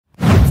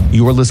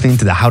You are listening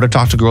to the How to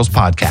Talk to Girls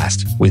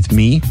podcast with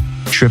me,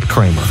 Trip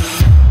Kramer.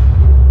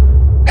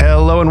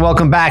 Hello and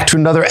welcome back to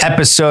another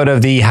episode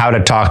of the How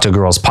to Talk to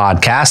Girls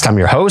podcast. I'm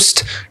your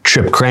host,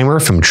 Trip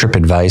Kramer from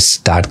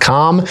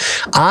tripadvice.com.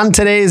 On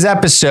today's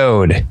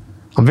episode,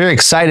 I'm very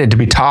excited to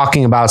be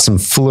talking about some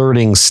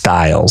flirting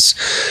styles.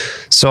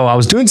 So I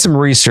was doing some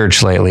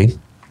research lately,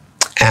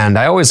 and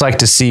I always like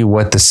to see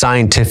what the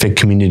scientific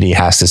community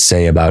has to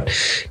say about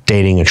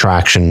dating,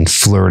 attraction,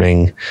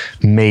 flirting,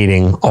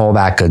 mating, all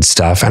that good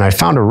stuff. And I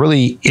found a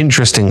really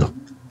interesting,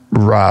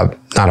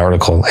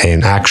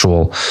 an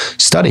actual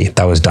study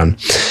that was done.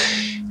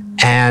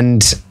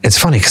 And it's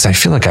funny because I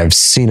feel like I've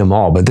seen them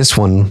all, but this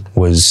one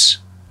was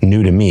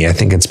new to me. I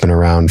think it's been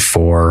around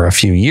for a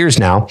few years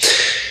now.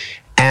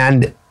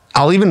 And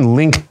I'll even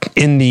link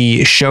in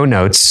the show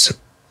notes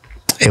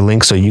a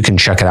link so you can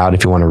check it out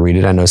if you want to read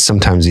it. I know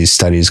sometimes these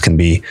studies can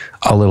be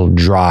a little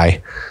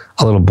dry,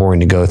 a little boring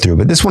to go through,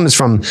 but this one is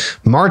from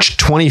March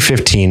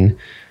 2015,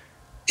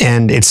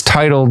 and it's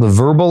titled The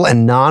Verbal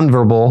and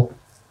Nonverbal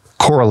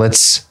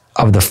Correlates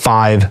of the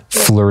 5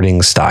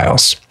 Flirting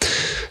Styles.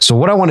 So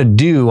what I want to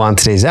do on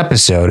today's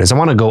episode is I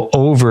want to go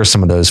over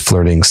some of those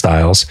flirting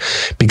styles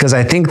because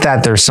I think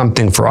that there's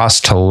something for us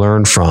to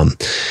learn from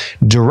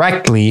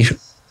directly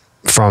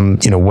from,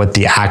 what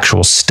the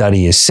actual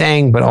study is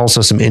saying, but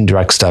also some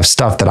indirect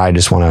stuff that I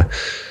just want to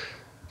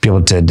be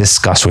able to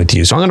discuss with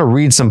you. So I'm going to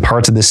read some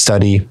parts of this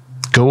study,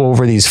 go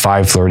over these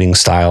 5 flirting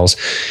styles,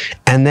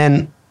 and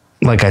then,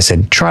 like I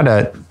said, try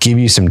to give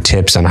you some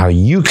tips on how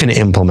you can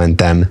implement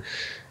them.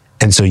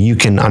 And so you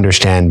can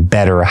understand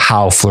better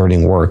how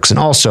flirting works and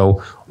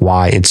also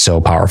why it's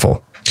so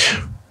powerful.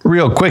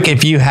 Real quick,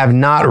 if you have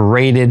not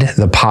rated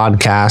the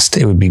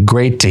podcast, it would be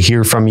great to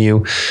hear from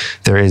you.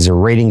 There is a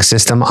rating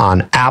system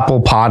on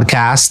Apple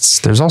Podcasts.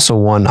 There's also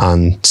one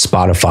on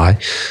Spotify.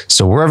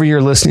 So wherever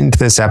you're listening to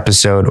this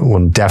episode,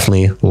 we'll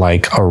definitely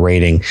like a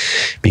rating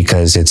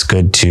because it's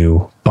good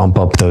to bump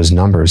up those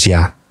numbers.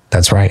 Yeah,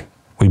 that's right.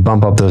 We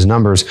bump up those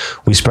numbers.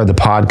 We spread the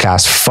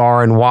podcast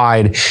far and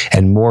wide,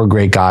 and more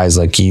great guys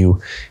like you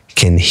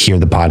can hear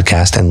the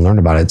podcast and learn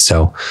about it.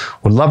 So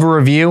would love a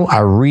review. I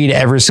read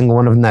every single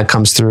one of them that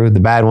comes through, the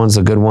bad ones,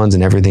 the good ones,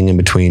 and everything in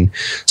between.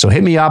 So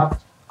hit me up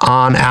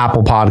on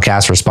Apple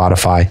Podcasts or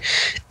Spotify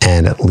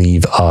and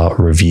leave a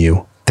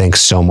review.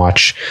 Thanks so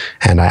much.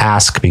 And I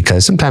ask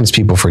because sometimes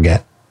people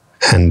forget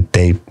and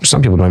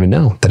some people don't even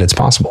know that it's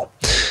possible,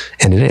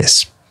 and it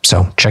is.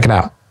 So check it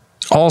out.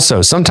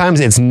 Also, sometimes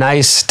it's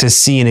nice to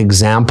see an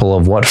example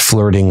of what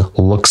flirting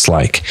looks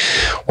like.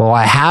 Well,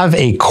 I have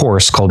a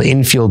course called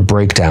Infield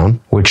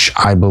Breakdown, which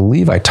I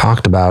believe I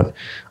talked about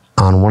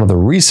on one of the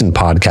recent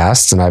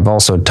podcasts, and I've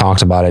also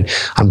talked about it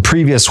on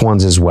previous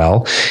ones as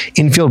well.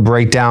 Infield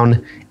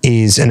Breakdown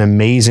is an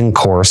amazing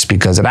course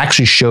because it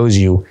actually shows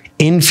you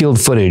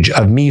infield footage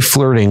of me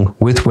flirting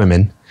with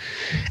women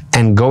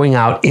and going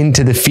out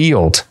into the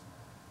field.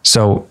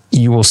 So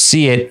you will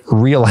see it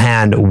real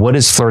hand. What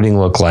does flirting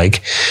look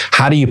like?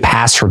 How do you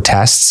pass her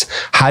tests?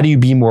 How do you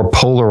be more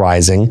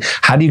polarizing?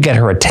 How do you get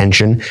her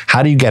attention?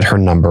 How do you get her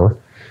number?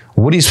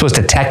 What are you supposed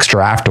to text her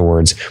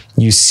afterwards?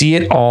 You see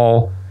it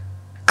all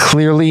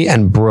clearly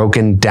and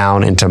broken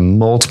down into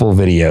multiple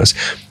videos.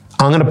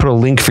 I'm going to put a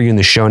link for you in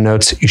the show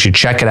notes. You should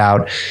check it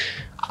out.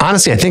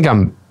 Honestly, I think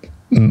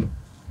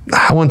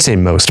I won't say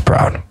most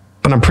proud,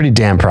 but I'm pretty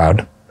damn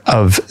proud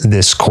of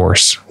this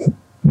course.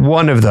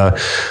 One of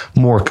the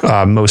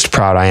most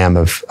proud I am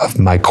of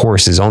my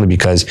courses, only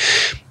because,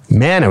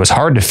 man, it was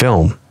hard to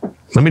film.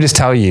 Let me just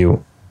tell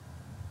you,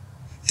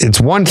 it's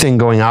one thing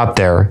going out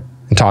there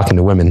and talking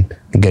to women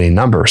and getting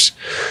numbers.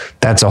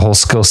 That's a whole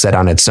skill set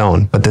on its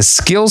own. But the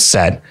skill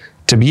set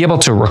to be able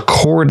to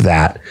record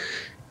that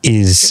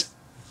is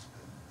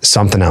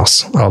something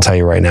else. I'll tell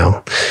you right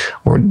now.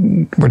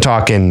 We're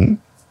talking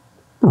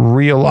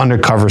real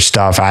undercover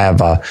stuff. I have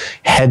a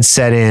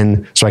headset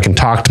in so I can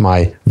talk to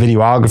my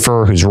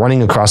videographer who's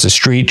running across the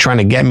street trying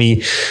to get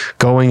me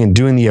going and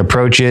doing the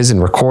approaches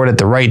and record at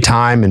the right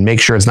time and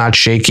make sure it's not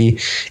shaky.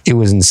 It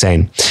was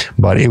insane,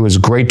 but it was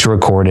great to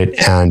record it.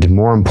 And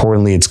more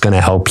importantly, it's going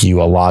to help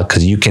you a lot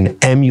because you can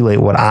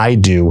emulate what I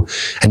do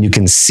and you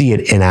can see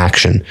it in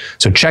action.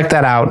 So check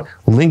that out.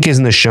 Link is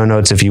in the show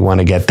notes if you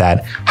want to get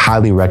that.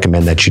 Highly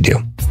recommend that you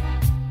do.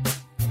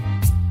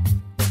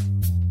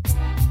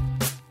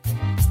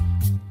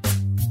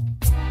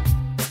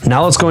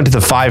 Now let's go into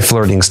the 5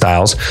 flirting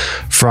styles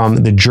from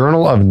the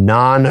Journal of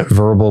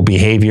Nonverbal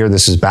Behavior.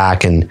 This is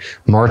back in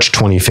March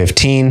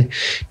 2015.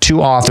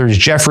 2 authors,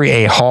 Jeffrey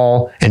A.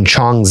 Hall and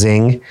Chong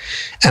Xing.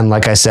 And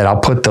like I said, I'll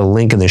put the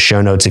link in the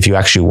show notes if you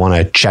actually want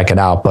to check it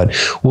out, but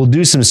we'll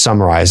do some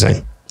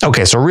summarizing.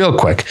 Okay, so real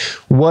quick,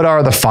 what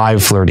are the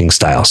 5 flirting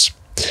styles?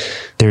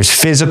 There's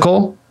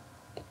physical,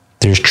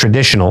 there's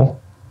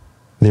traditional,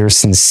 there's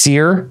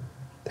sincere,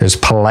 there's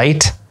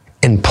polite,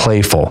 and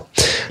playful.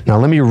 Now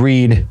let me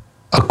read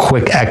a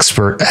quick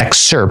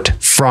excerpt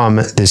from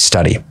this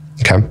study.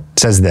 Okay, it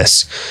says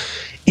this: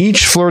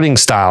 each flirting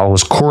style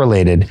was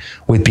correlated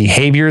with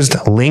behaviors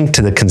linked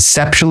to the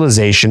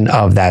conceptualization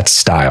of that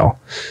style.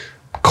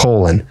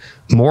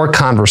 more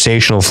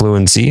conversational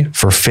fluency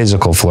for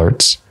physical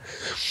flirts,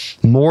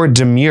 more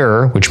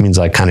demure, which means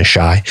like kind of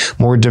shy,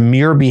 more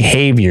demure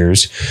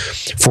behaviors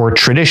for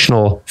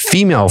traditional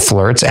female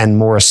flirts, and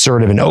more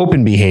assertive and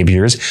open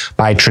behaviors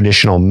by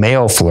traditional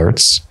male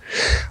flirts,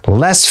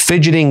 less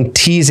fidgeting,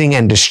 teasing,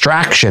 and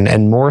distraction,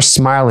 and more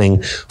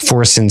smiling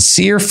for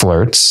sincere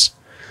flirts,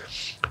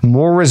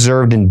 more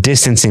reserved and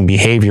distancing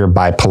behavior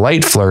by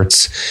polite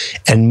flirts,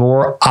 and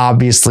more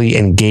obviously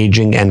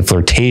engaging and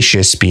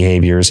flirtatious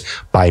behaviors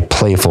by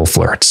playful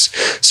flirts.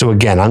 So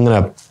again, I'm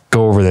going to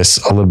go over this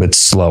a little bit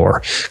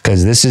slower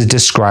because this is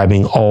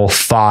describing all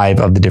 5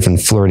 of the different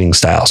flirting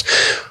styles.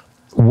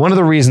 One of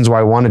the reasons why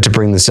I wanted to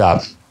bring this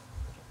up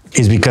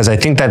is because I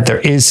think that there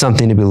is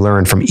something to be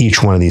learned from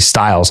each one of these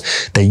styles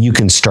that you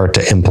can start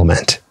to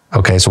implement.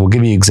 Okay, so we'll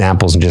give you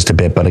examples in just a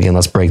bit, but again,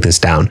 let's break this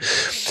down.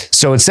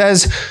 So it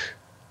says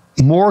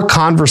more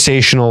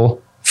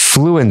conversational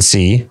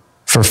fluency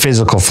for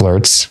physical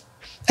flirts.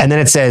 And then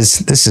it says,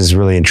 this is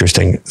really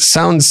interesting.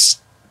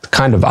 Sounds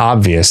kind of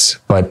obvious,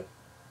 but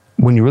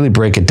when you really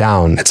break it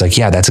down, it's like,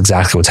 yeah, that's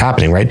exactly what's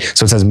happening, right?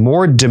 So it says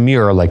more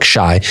demure, like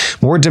shy,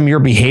 more demure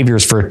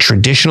behaviors for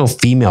traditional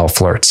female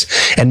flirts,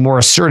 and more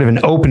assertive and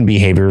open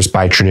behaviors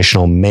by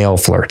traditional male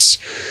flirts.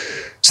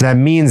 So that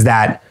means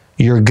that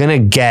you're going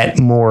to get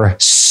more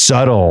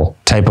subtle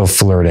type of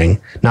flirting,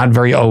 not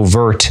very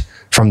overt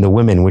from the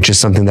women, which is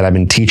something that I've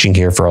been teaching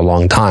here for a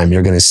long time.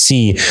 You're going to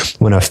see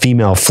when a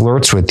female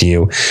flirts with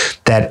you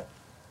that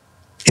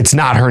it's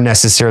not her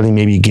necessarily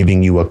maybe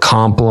giving you a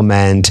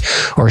compliment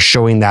or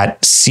showing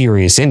that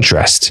serious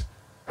interest,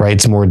 right?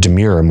 It's more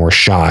demure, more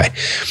shy.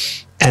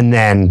 And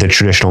then the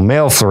traditional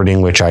male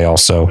flirting, which I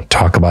also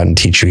talk about and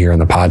teach you here on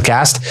the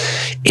podcast,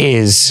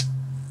 is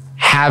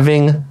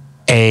having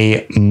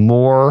a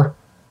more,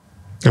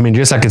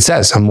 just like it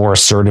says, a more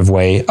assertive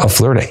way of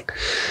flirting.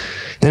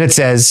 Then it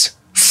says,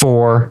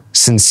 for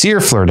sincere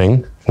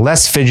flirting,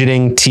 less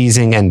fidgeting,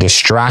 teasing, and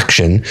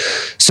distraction.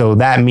 So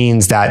that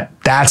means that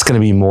that's going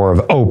to be more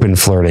of open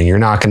flirting. You're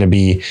not going to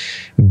be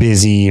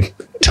busy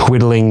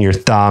twiddling your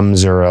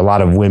thumbs, or a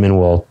lot of women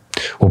will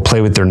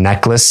play with their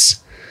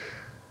necklace.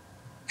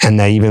 And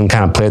they even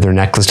kind of play with their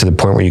necklace to the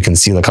point where you can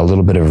see like a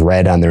little bit of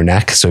red on their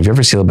neck. So if you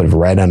ever see a little bit of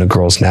red on a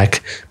girl's neck,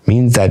 it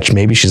means that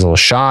maybe she's a little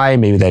shy,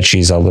 maybe that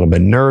she's a little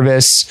bit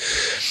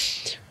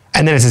nervous.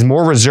 And then it says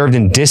more reserved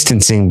and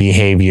distancing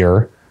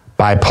behavior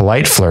by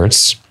polite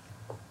flirts.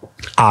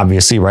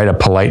 Obviously, right? A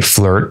polite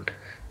flirt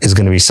is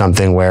going to be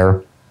something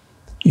where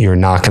you're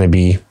not going to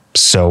be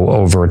so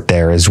overt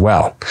there as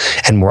well.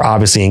 And more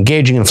obviously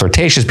engaging in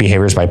flirtatious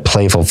behaviors by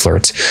playful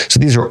flirts. So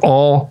these are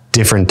all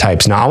different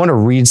types. Now I want to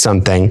read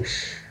something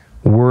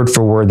word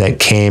for word that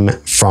came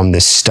from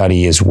this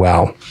study as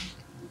well.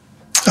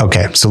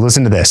 Okay, so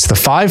listen to this. The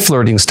 5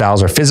 flirting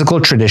styles are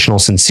physical, traditional,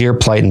 sincere,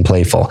 polite, and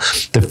playful.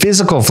 The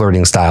physical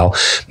flirting style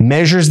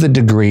measures the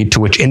degree to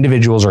which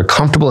individuals are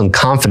comfortable and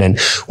confident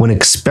when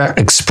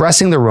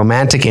expressing their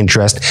romantic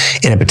interest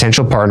in a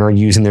potential partner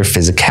using their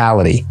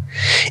physicality.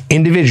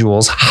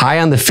 Individuals high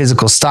on the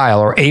physical style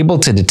are able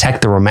to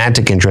detect the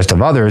romantic interest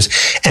of others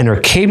and are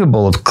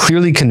capable of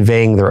clearly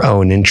conveying their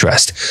own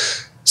interest.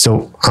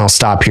 So I'll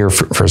stop here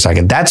for a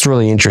second. That's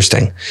really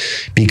interesting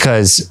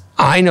because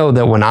I know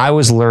that when I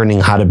was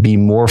learning how to be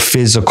more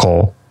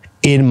physical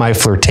in my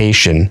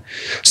flirtation,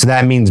 so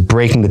that means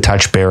breaking the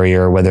touch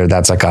barrier, whether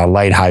that's like a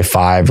light high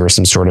five or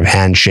some sort of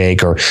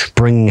handshake or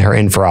bringing her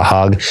in for a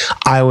hug,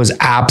 I was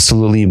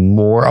absolutely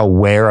more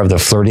aware of the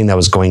flirting that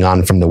was going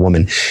on from the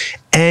woman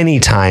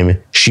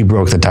anytime she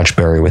broke the touch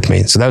barrier with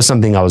me. So that was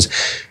something I was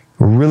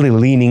really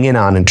leaning in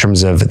on in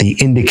terms of the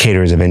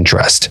indicators of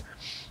interest.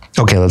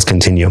 Okay, let's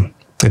continue.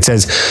 It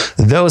says,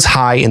 those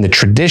high in the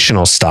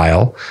traditional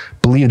style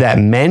believe that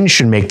men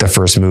should make the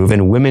first move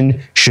and women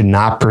should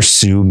not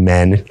pursue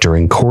men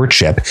during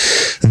courtship.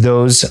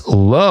 Those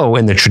low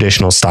in the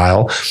traditional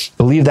style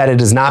believe that it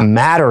does not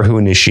matter who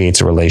initiates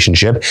a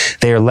relationship.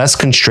 They are less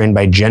constrained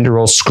by gender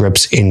role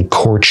scripts in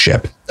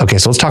courtship. Okay,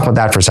 so let's talk about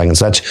that for a second.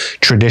 So that's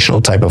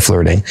traditional type of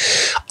flirting.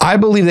 I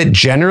believe that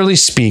generally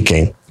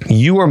speaking,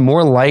 you are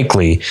more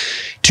likely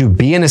to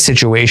be in a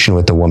situation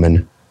with a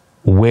woman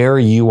where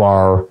you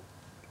are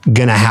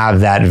going to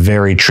have that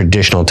very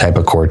traditional type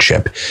of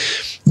courtship.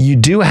 You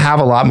do have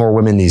a lot more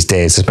women these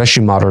days,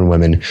 especially modern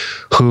women,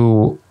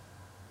 who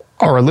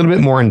are a little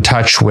bit more in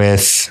touch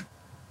with,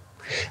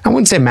 I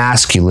wouldn't say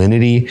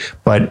masculinity,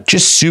 but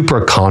just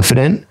super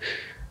confident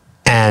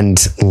and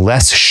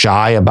less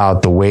shy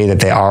about the way that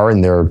they are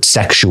in their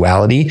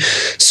sexuality.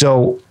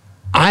 So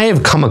I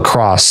have come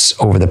across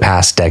over the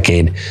past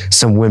decade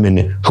some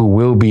women who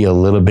will be a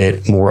little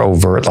bit more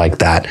overt like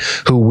that,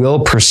 who will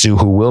pursue,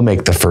 who will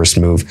make the first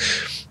move.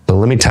 But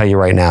let me tell you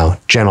right now,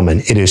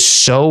 gentlemen, it is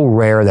so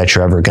rare that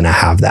you're ever going to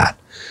have that.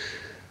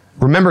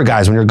 Remember,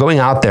 guys, when you're going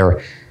out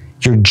there,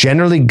 you're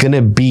generally going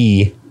to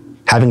be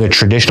having a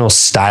traditional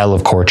style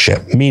of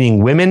courtship,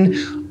 meaning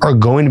women are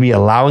going to be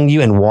allowing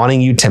you and wanting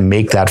you to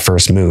make that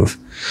first move.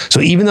 So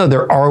even though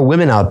there are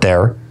women out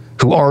there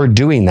who are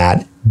doing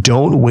that,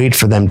 don't wait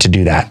for them to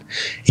do that.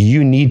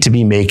 You need to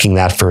be making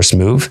that first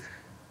move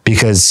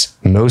because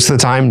most of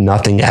the time,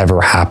 nothing ever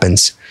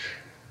happens.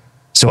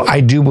 So I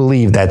do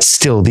believe that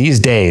still these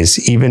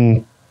days,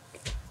 even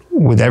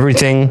with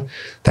everything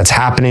that's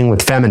happening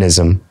with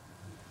feminism,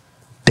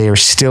 they are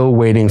still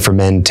waiting for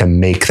men to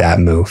make that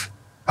move.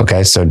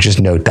 Okay, so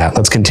just note that.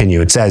 Let's continue.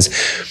 It says,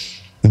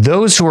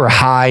 those who are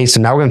high, so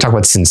now we're going to talk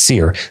about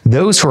sincere.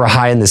 Those who are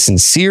high in the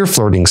sincere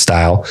flirting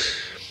style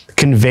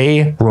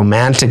convey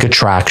romantic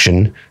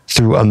attraction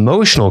through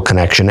emotional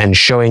connection and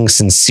showing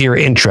sincere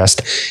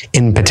interest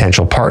in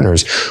potential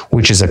partners,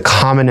 which is a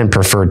common and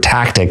preferred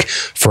tactic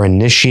for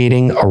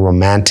initiating a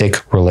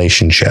romantic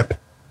relationship.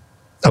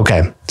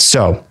 Okay,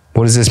 so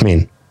what does this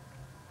mean?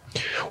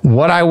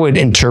 What I would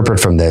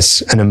interpret from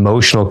this, an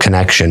emotional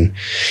connection,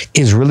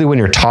 is really when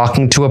you're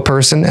talking to a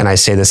person, and I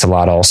say this a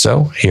lot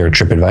also here at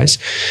Trip Advice,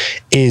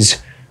 is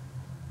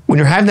when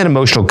you're having that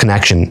emotional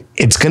connection,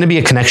 it's going to be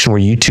a connection where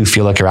you two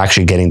feel like you're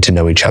actually getting to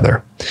know each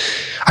other.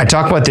 I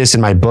talk about this in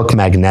my book,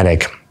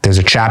 Magnetic. There's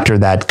a chapter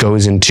that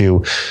goes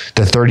into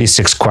the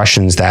 36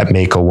 questions that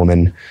make a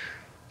woman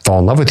fall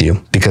in love with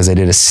you, because I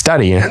did a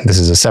study, this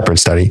is a separate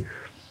study,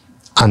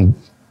 on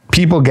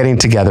people getting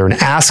together and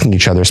asking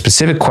each other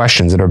specific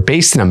questions that are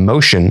based in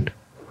emotion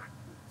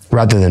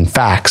rather than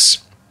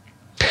facts.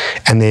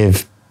 And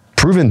they've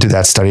proven through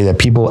that study that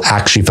people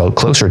actually felt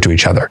closer to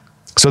each other.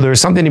 So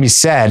there's something to be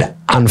said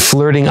on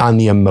flirting on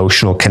the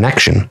emotional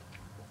connection,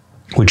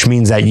 which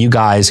means that you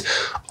guys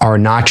are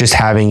not just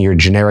having your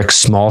generic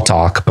small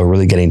talk, but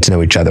really getting to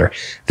know each other.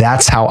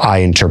 That's how I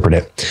interpret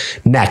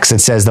it. Next, it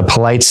says the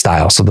polite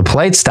style. So the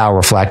polite style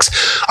reflects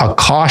a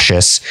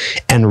cautious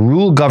and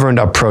rule-governed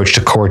approach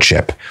to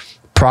courtship.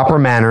 Proper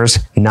manners,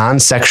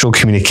 non-sexual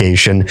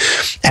communication,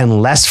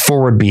 and less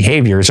forward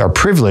behaviors are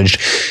privileged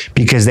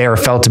because they are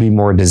felt to be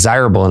more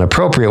desirable and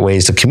appropriate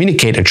ways to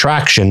communicate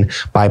attraction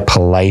by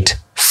polite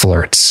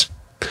flirts.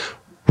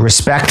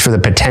 Respect for the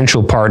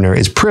potential partner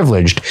is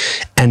privileged,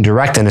 and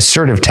direct and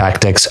assertive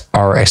tactics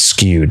are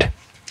eschewed.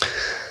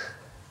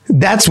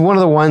 That's one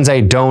of the ones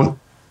I don't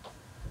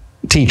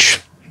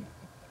teach,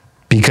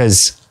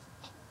 because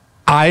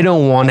I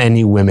don't want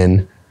any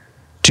women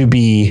to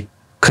be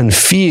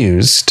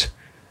confused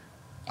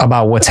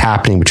about what's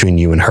happening between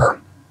you and her.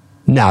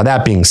 Now,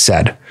 that being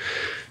said,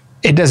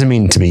 it doesn't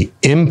mean to be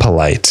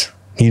impolite.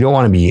 You don't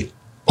want to be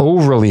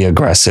overly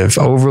aggressive.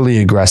 Overly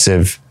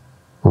aggressive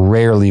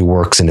rarely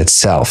works in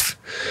itself.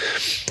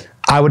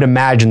 I would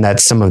imagine that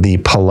some of the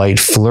polite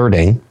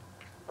flirting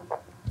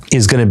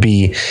is going to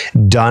be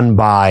done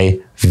by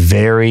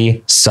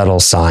very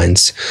subtle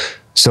signs.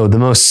 So the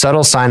most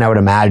subtle sign I would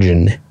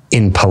imagine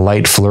in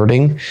polite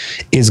flirting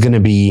is going to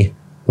be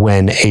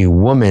when a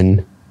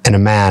woman and a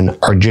man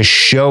are just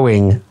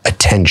showing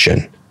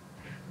attention.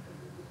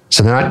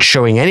 So they're not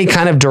showing any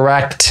kind of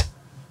direct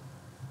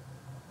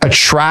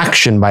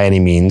attraction by any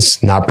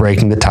means, not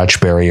breaking the touch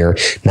barrier,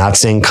 not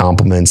saying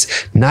compliments,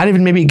 not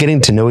even maybe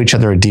getting to know each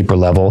other at a deeper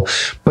level,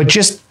 but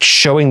just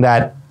showing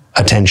that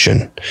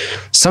attention.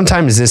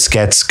 Sometimes this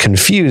gets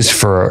confused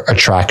for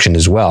attraction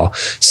as well.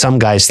 Some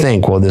guys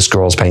think, well, this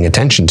girl's paying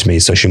attention to me,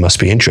 so she must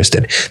be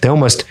interested. They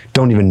almost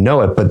don't even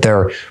know it, but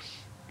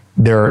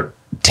they're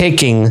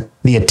taking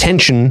the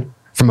attention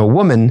from a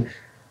woman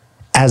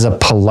as a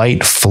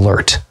polite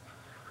flirt.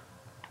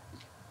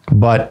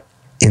 But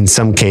in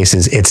some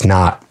cases, it's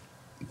not.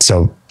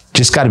 So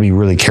just got to be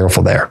really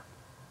careful there.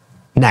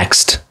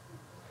 Next.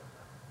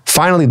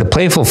 Finally, the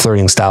playful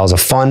flirting style is a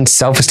fun,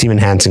 self-esteem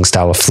enhancing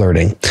style of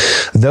flirting.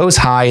 Those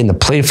high in the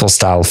playful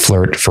style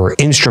flirt for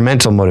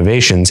instrumental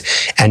motivations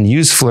and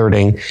use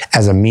flirting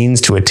as a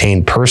means to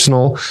attain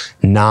personal,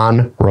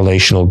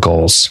 non-relational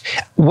goals.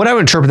 What I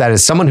would interpret that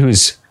as someone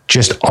who's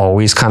just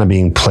always kind of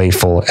being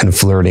playful and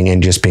flirting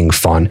and just being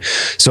fun.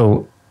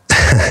 So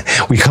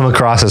we come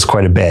across this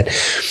quite a bit.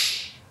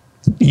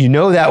 You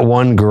know that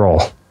one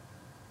girl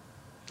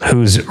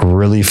who's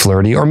really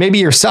flirty, or maybe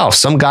yourself.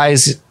 Some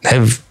guys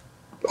have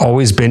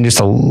always been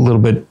just a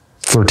little bit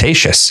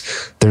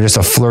flirtatious. They're just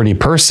a flirty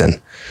person.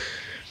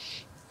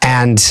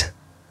 And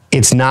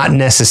it's not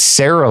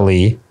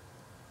necessarily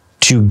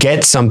to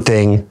get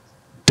something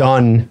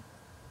done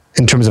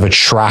in terms of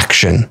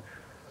attraction.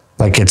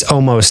 Like it's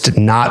almost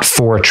not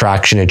for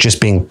attraction. It's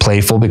just being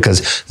playful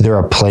because they're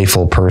a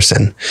playful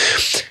person.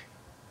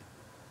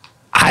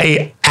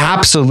 I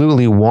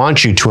absolutely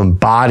want you to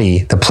embody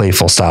the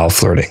playful style of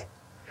flirting.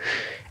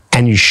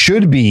 And you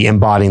should be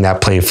embodying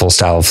that playful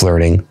style of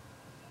flirting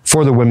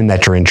for the women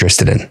that you're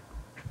interested in.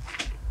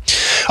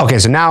 Okay,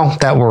 so now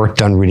that we're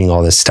done reading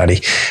all this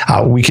study,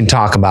 we can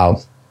talk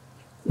about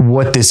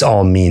what this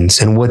all means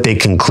and what they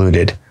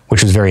concluded,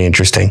 which was very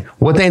interesting.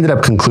 What they ended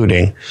up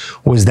concluding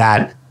was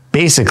that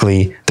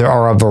basically there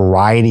are a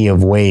variety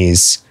of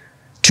ways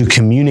to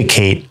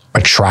communicate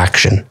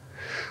attraction.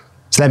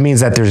 So that means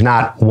that there's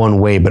not one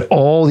way, but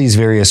all these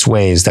various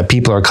ways that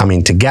people are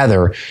coming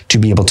together to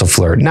be able to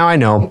flirt. Now, I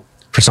know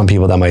for some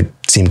people that might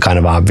seem kind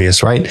of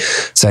obvious, right?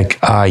 It's like,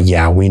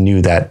 yeah, we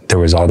knew that there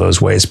was all those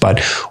ways.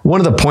 But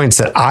one of the points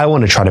that I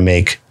want to try to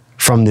make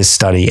from this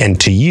study and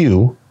to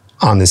you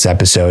on this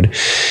episode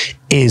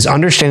is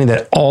understanding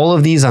that all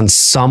of these on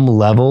some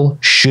level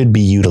should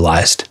be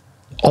utilized.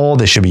 All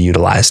this should be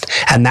utilized.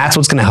 And that's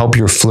what's going to help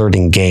your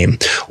flirting game.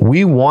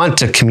 We want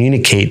to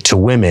communicate to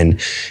women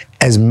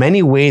as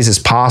many ways as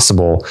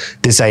possible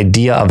this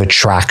idea of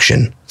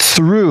attraction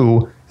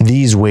through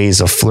these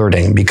ways of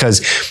flirting,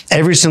 because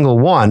every single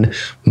one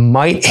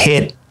might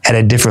hit at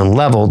a different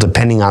level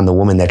depending on the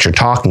woman that you're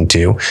talking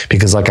to.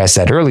 Because like I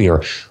said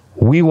earlier,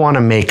 we want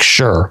to make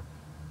sure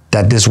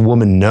that this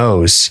woman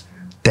knows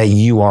that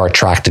you are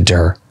attracted to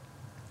her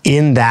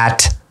in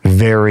that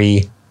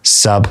very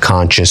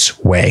subconscious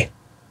way.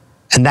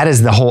 And that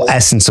is the whole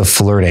essence of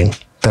flirting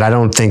that I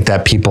don't think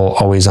that people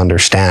always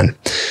understand.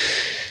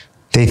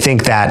 They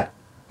think that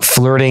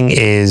flirting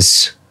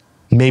is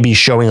maybe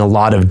showing a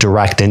lot of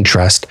direct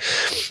interest,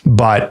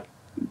 but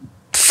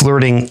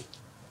flirting,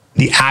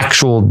 the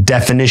actual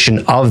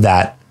definition of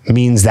that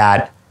means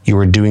that you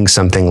are doing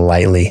something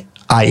lightly,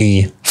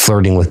 i.e.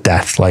 flirting with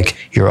death. Like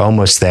you're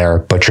almost there,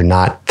 but you're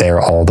not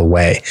there all the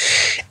way.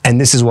 And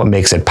this is what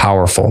makes it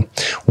powerful.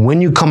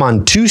 When you come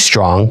on too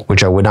strong,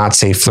 which I would not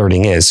say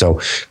flirting is, so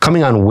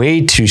coming on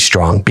way too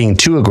strong, being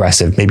too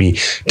aggressive, maybe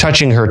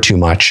touching her too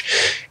much,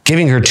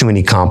 giving her too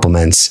many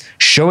compliments,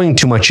 showing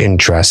too much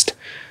interest,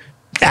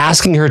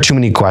 asking her too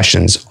many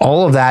questions,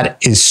 all of that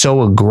is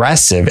so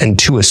aggressive and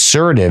too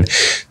assertive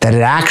that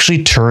it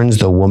actually turns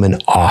the woman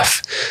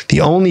off.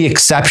 The only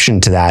exception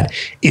to that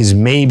is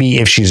maybe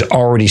if she's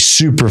already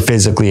super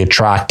physically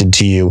attracted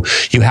to you,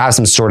 you have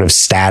some sort of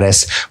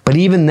status, but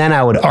even then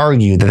I would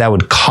argue that that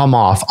would come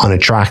off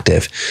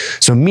unattractive.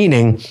 So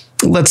meaning,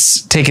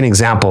 let's take an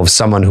example of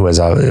someone who has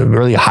a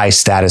really high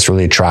status,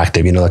 really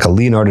attractive, like a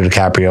Leonardo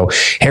DiCaprio,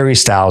 Harry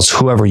Styles,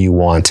 whoever you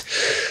want.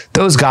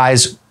 Those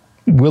guys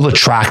will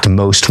attract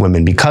most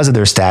women because of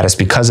their status,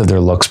 because of their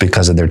looks,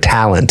 because of their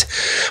talent.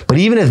 But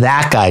even if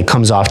that guy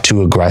comes off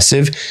too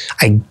aggressive,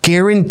 I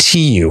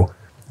guarantee you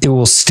it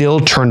will still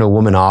turn a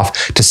woman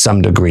off to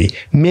some degree.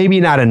 Maybe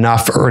not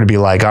enough for her to be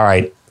like, all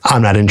right,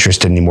 I'm not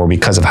interested anymore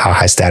because of how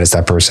high status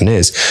that person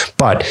is.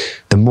 But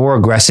the more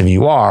aggressive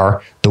you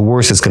are, the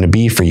worse it's going to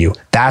be for you.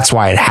 That's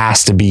why it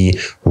has to be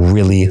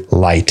really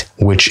light,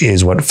 which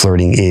is what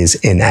flirting is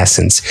in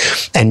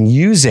essence. And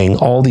using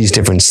all these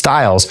different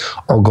styles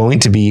are going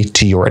to be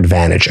to your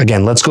advantage.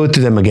 Again, let's go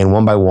through them again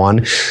one by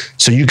one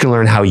so you can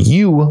learn how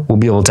you will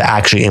be able to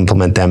actually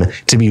implement them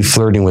to be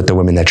flirting with the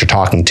women that you're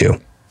talking to.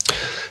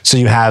 So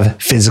you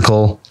have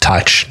physical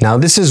touch. Now,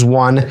 this is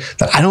one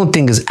that I don't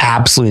think is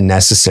absolutely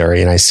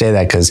necessary. And I say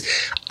that because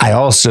I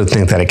also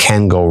think that it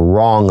can go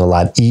wrong a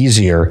lot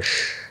easier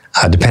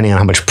depending on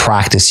how much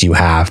practice you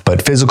have.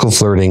 But physical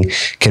flirting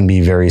can be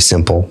very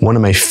simple. One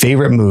of my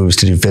favorite moves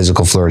to do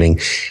physical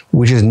flirting,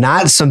 which is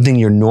not something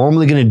you're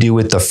normally going to do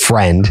with a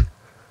friend,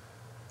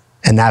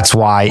 and that's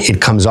why it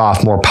comes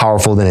off more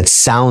powerful than it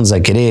sounds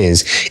like it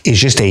is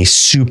just a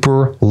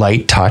super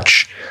light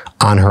touch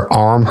on her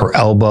arm, her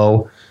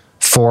elbow,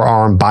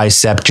 forearm,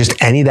 bicep, just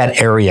any of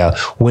that area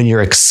when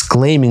you're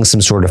exclaiming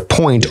some sort of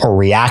point or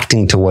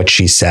reacting to what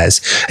she says,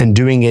 and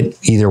doing it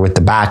either with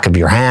the back of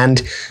your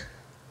hand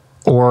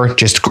or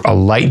just a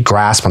light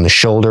grasp on the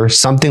shoulder.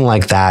 Something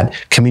like that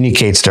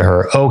communicates to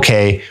her,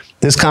 okay,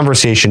 this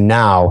conversation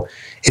now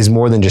is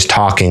more than just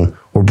talking.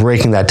 We're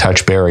breaking that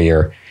touch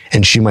barrier,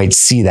 and she might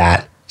see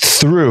that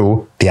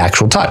through the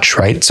actual touch,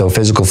 right? So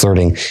physical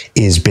flirting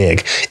is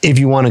big. If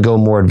you want to go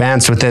more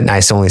advanced with it, and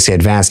I only say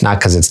advanced, not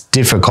because it's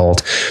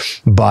difficult,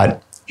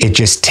 but it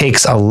just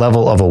takes a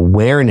level of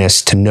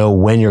awareness to know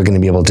when you're going to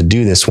be able to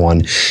do this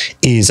one,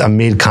 is a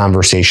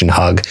mid-conversation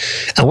hug.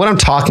 And what I'm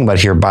talking about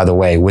here, by the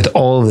way, with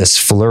all of this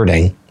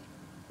flirting,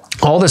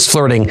 all this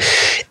flirting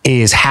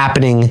is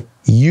happening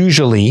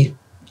usually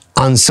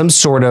on some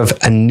sort of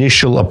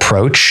initial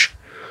approach,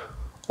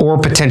 or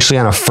potentially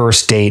on a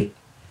first date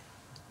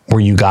where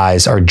you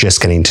guys are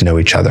just getting to know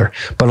each other.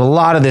 But a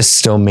lot of this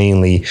still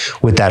mainly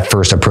with that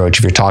first approach,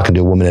 if you're talking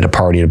to a woman at a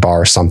party, at a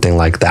bar, or something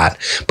like that.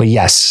 But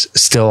yes,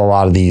 still a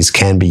lot of these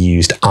can be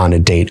used on a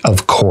date,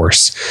 of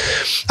course.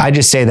 I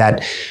just say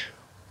that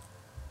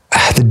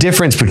the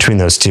difference between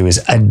those two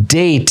is a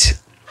date,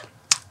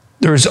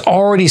 there's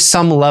already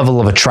some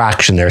level of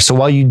attraction there. So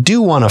while you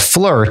do want to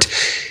flirt,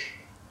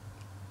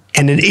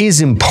 and it is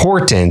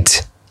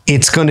important,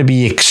 it's going to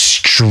be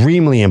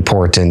extremely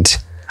important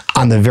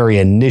on the very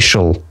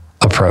initial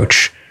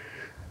approach.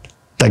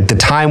 Like the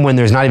time when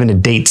there's not even a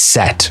date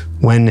set,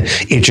 when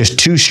it's just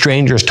two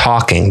strangers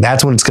talking,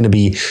 that's when it's going to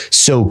be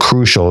so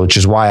crucial, which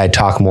is why I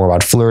talk more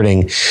about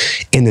flirting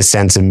in the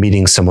sense of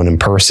meeting someone in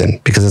person.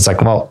 Because it's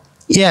like, well,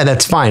 yeah,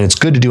 that's fine. It's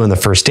good to do on the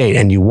first date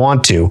and you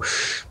want to,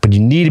 but you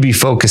need to be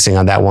focusing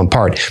on that one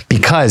part.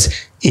 Because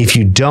if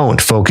you don't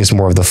focus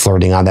more of the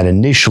flirting on that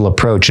initial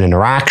approach and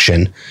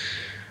interaction,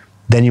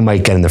 then you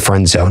might get in the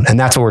friend zone. And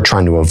that's what we're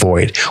trying to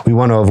avoid. We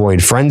want to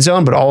avoid friend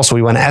zone, but also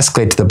we want to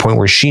escalate to the point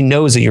where she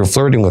knows that you're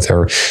flirting with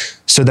her.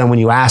 So then when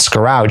you ask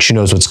her out, she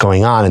knows what's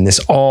going on. And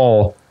this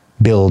all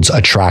builds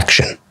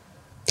attraction.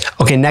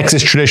 Okay, next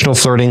is traditional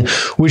flirting,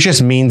 which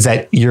just means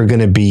that you're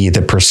going to be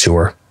the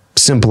pursuer.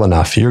 Simple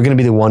enough. You're going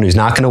to be the one who's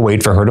not going to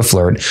wait for her to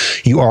flirt.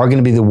 You are going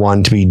to be the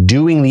one to be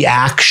doing the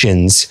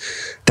actions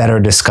that are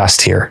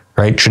discussed here,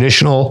 right?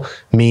 Traditional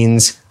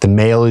means the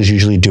male is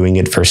usually doing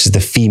it versus the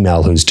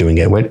female who's doing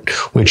it,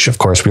 which of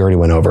course we already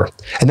went over.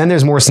 And then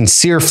there's more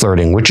sincere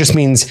flirting, which just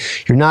means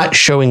you're not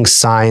showing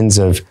signs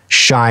of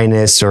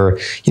shyness or,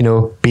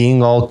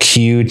 being all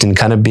cute and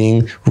kind of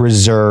being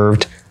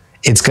reserved.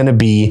 It's going to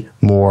be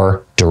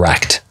more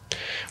direct.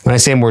 When I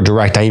say more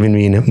direct, I even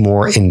mean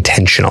more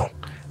intentional.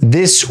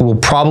 This will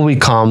probably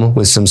come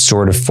with some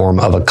sort of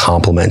form of a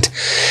compliment.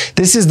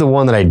 This is the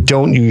one that I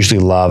don't usually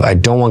love. I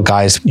don't want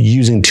guys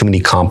using too many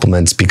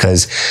compliments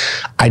because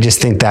I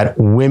just think that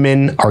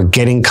women are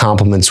getting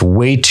compliments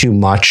way too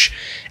much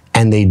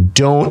and they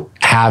don't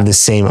have the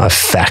same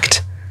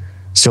effect.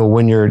 So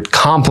when you're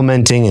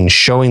complimenting and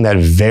showing that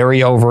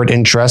very overt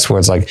interest where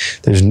it's like,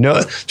 there's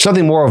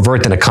nothing more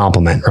overt than a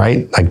compliment,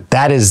 right? Like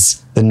that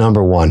is the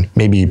number one.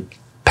 Maybe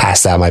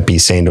past that might be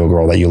saying to a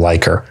girl that you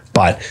like her,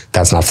 but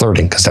that's not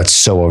flirting because that's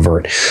so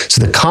overt.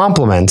 So the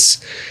compliments,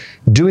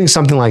 doing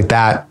something like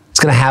that, it's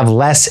going to have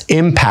less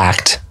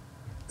impact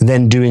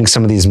than doing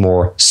some of these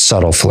more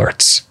subtle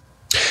flirts.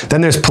 Then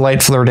there's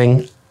polite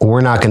flirting.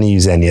 We're not going to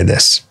use any of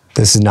this.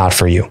 This is not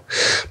for you.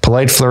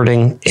 Polite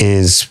flirting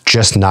is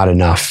just not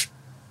enough.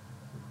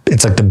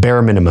 It's like the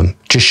bare minimum,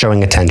 just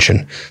showing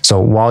attention. So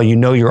while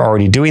you're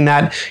already doing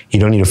that, you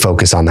don't need to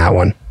focus on that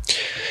one.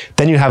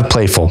 Then you have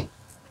playful.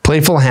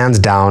 Playful, hands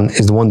down,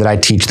 is the one that I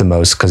teach the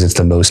most because it's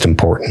the most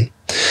important.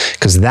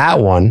 Because that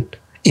one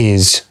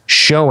is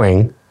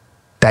showing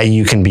that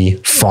you can be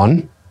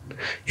fun.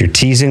 You're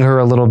teasing her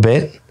a little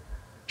bit.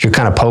 You're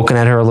kind of poking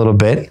at her a little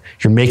bit.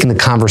 You're making the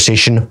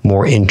conversation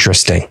more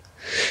interesting.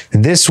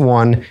 This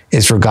one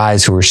is for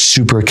guys who are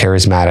super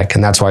charismatic.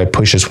 And that's why I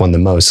push this one the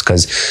most,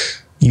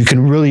 because you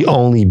can really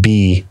only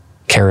be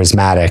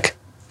charismatic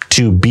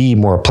to be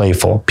more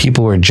playful.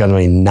 People who are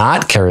generally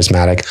not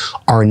charismatic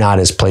are not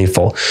as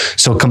playful.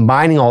 So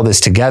combining all this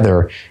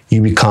together,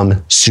 you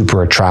become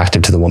super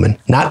attractive to the woman.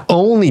 Not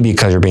only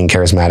because you're being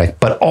charismatic,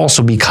 but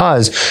also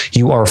because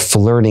you are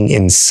flirting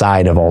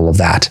inside of all of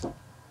that.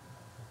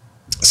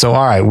 So,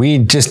 all right, we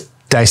just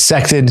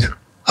dissected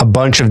a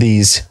bunch of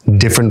these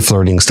different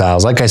flirting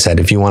styles. Like I said,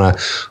 if you want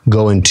to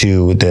go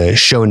into the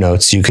show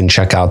notes, you can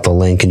check out the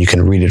link and you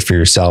can read it for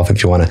yourself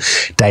if you want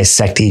to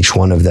dissect each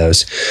one of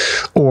those.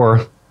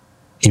 Or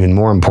even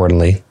more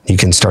importantly, you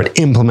can start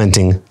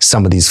implementing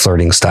some of these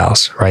flirting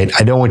styles, right?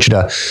 I don't want you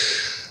to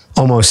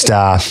almost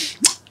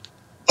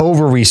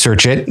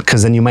over-research it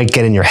because then you might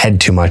get in your head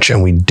too much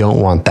and we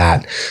don't want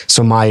that.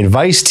 So my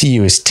advice to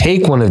you is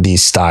take one of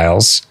these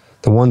styles,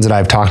 the ones that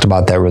I've talked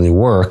about that really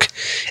work,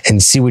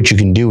 and see what you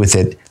can do with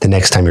it the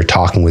next time you're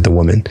talking with a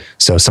woman.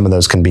 So some of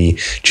those can be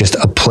just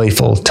a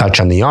playful touch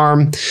on the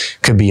arm,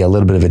 could be a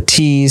little bit of a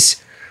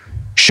tease,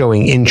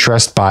 showing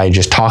interest by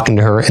just talking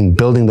to her and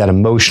building that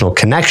emotional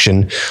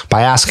connection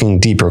by asking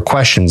deeper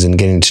questions and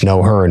getting to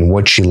know her and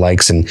what she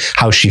likes and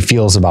how she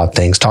feels about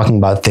things, talking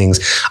about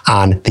things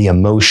on the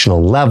emotional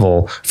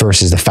level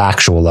versus the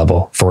factual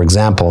level. For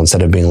example,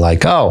 instead of being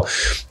like, oh,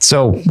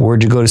 so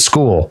where'd you go to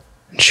school?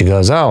 And she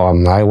goes,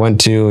 oh, I went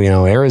to,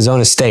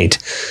 Arizona State.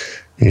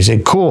 And you say,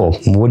 cool.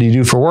 What do you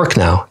do for work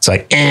now? It's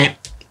like,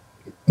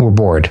 we're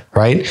bored,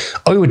 right?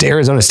 Oh, you went to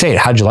Arizona State.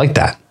 How'd you like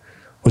that?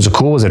 Was it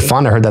cool? Was it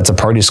fun? I heard that's a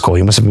party school.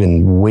 You must have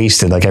been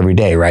wasted like every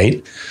day,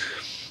 right?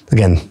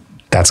 Again,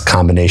 that's a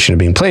combination of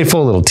being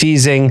playful, a little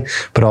teasing,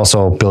 but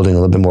also building a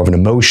little bit more of an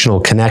emotional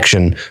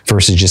connection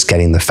versus just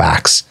getting the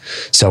facts.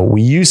 So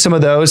we use some of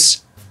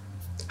those,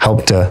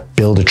 help to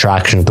build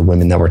attraction with the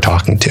women that we're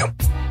talking to.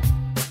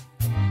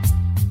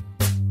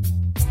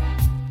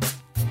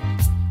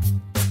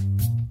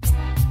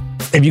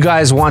 If you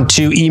guys want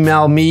to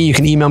email me, you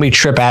can email me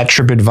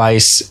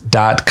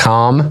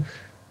trip@tripadvice.com.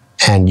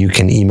 And you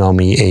can email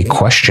me a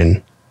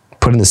question.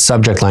 Put in the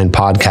subject line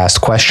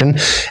podcast question,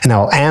 and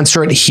I'll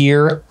answer it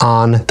here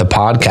on the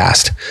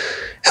podcast.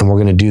 And we're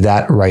going to do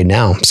that right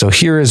now. So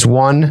here is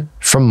one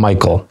from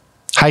Michael.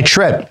 Hi,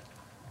 Trip.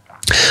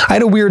 I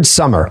had a weird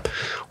summer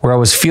where I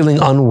was feeling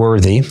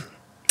unworthy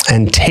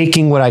and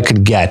taking what I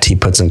could get, he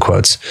puts in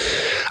quotes.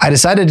 I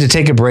decided to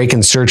take a break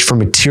and search for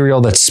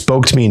material that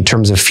spoke to me in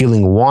terms of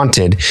feeling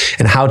wanted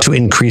and how to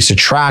increase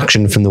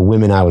attraction from the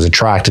women I was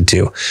attracted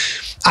to.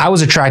 I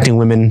was attracting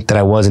women that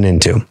I wasn't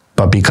into,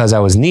 but because I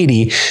was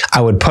needy,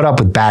 I would put up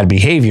with bad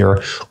behavior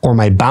or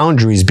my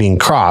boundaries being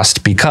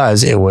crossed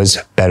because it was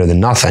better than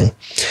nothing.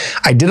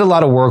 I did a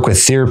lot of work with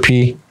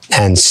therapy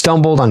and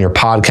stumbled on your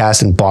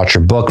podcast and bought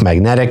your book,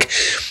 Magnetic.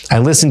 I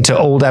listened to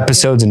old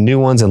episodes and new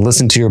ones and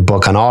listened to your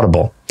book on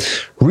Audible.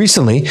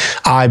 Recently,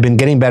 I've been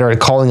getting better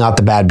at calling out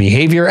the bad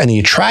behavior, and the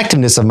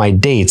attractiveness of my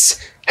dates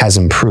has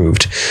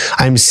improved.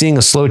 I'm seeing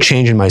a slow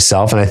change in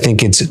myself, and I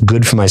think it's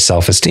good for my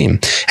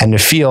self-esteem and to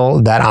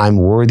feel that I'm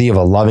worthy of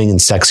a loving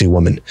and sexy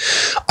woman.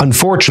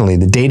 Unfortunately,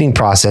 the dating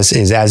process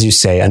is, as you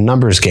say, a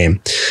numbers game,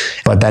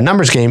 but that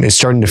numbers game is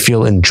starting to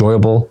feel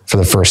enjoyable for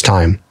the first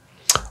time.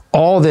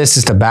 all this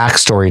is the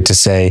backstory to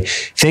say,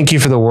 thank you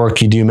for the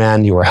work you do,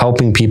 man. You are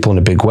helping people in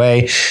a big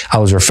way. I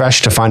was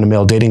refreshed to find a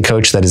male dating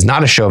coach that is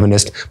not a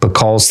chauvinist, but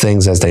calls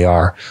things as they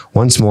are.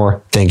 Once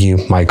more, thank you,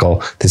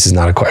 Michael. This is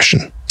not a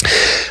question.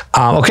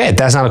 Okay,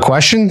 that's not a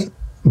question,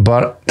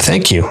 but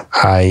thank you.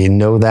 I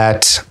know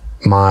that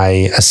my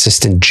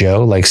assistant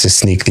Joe likes to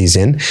sneak these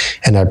in,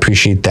 and I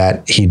appreciate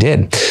that he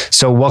did.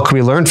 So what can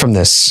we learn from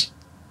this?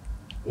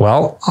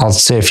 Well, I'll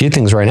say a few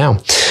things right now.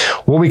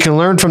 What we can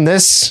learn from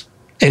this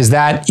is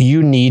that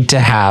you need to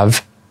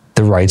have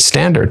the right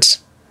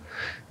standards,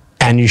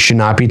 and you should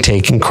not be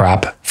taking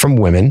crap from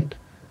women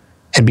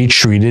and be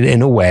treated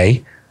in a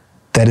way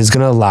that is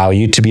going to allow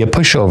you to be a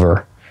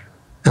pushover.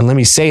 And let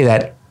me say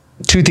that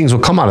two things will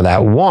come out of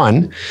that.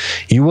 One,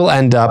 you will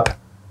end up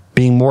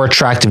being more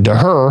attractive to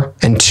her,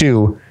 and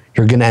two,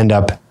 you're going to end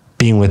up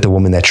being with the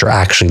woman that you're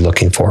actually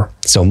looking for.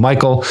 So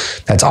Michael,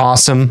 that's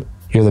awesome.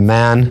 You're the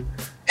man.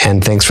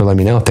 And thanks for letting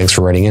me know. Thanks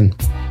for writing in.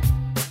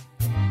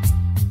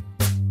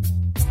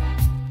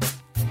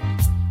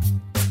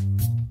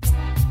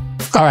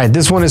 All right,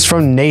 this one is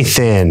from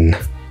Nathan.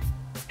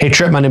 Hey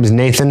Trip, my name is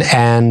Nathan,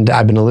 and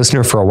I've been a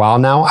listener for a while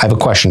now. I have a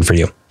question for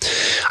you.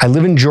 I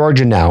live in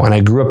Georgia now, and I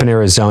grew up in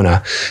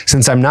Arizona.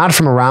 Since I'm not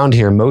from around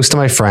here, most of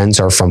my friends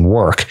are from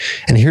work.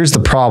 And here's the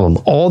problem.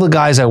 All the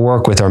guys I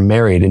work with are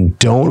married and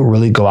don't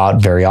really go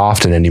out very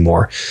often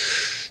anymore.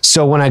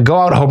 So when I go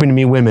out hoping to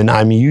meet women,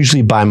 I'm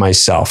usually by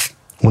myself.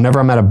 Whenever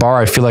I'm at a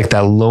bar, I feel like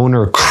that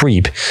loner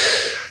creep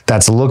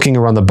that's looking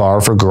around the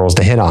bar for girls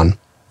to hit on.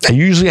 I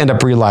usually end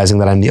up realizing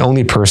that I'm the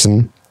only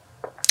person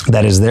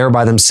that is there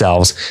by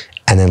themselves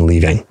and then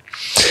leaving.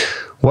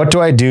 What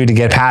do I do to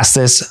get past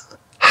this?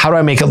 How do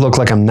I make it look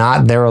like I'm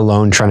not there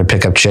alone trying to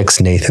pick up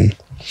chicks? Nathan,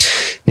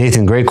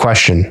 great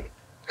question.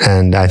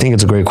 And I think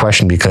it's a great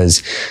question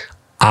because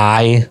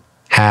I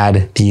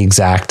had the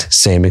exact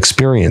same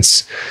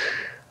experience.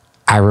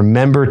 I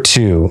remember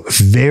too,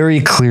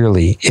 very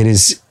clearly,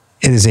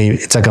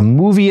 it's like a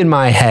movie in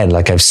my head,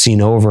 like I've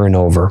seen over and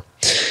over.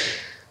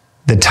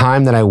 The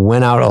time that I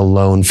went out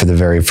alone for the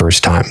very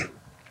first time.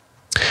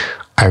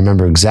 I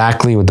remember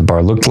exactly what the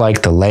bar looked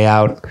like, the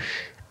layout,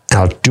 and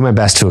I'll do my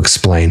best to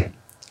explain.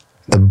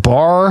 The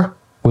bar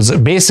was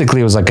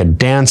like a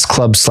dance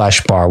club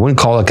 / bar. I wouldn't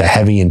call it like a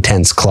heavy,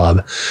 intense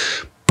club,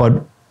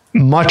 but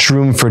much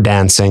room for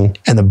dancing.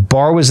 And the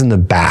bar was in the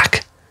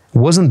back. It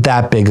wasn't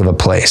that big of a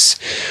place.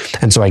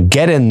 And so I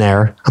get in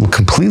there, I'm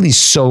completely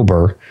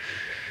sober,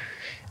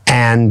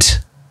 and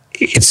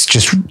it's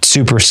just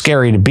super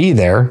scary to be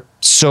there,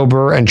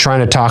 sober and trying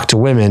to talk to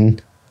women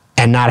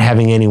and not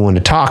having anyone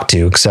to talk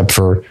to except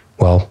for,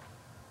 well,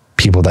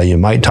 people that you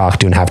might talk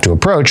to and have to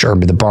approach or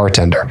be the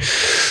bartender.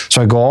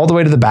 So I go all the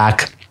way to the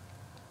back.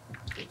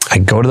 I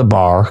go to the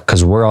bar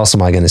because where else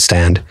am I going to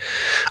stand?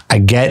 I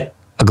get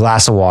a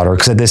glass of water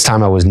because at this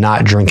time I was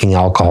not drinking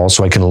alcohol,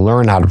 so I can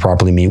learn how to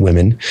properly meet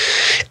women.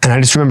 And I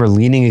just remember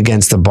leaning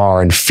against the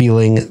bar and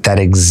feeling that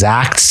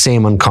exact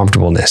same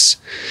uncomfortableness.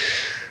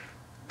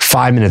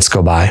 5 minutes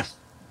go by,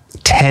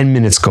 10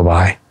 minutes go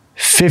by,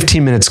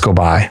 15 minutes go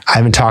by. I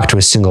haven't talked to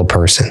a single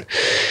person.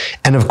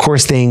 And of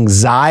course, the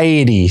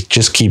anxiety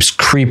just keeps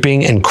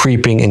creeping and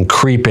creeping and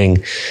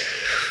creeping.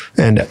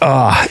 And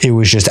it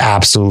was just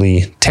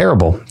absolutely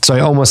terrible. So I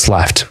almost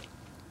left.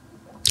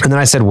 And then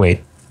I said,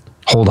 wait,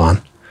 hold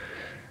on.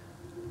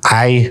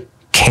 I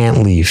can't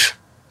leave.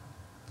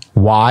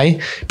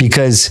 Why?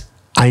 Because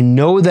I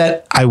know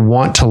that I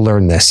want to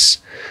learn this.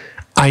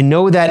 I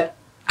know that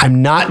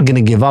I'm not going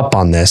to give up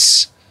on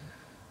this.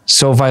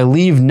 So if I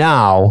leave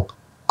now,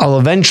 I'll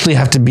eventually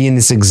have to be in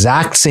this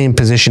exact same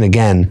position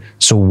again.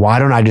 So why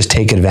don't I just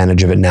take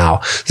advantage of it now?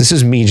 This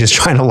is me just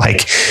trying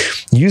to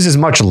use as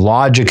much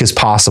logic as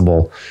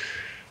possible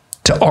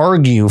to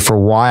argue for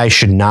why I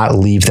should not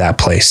leave that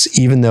place,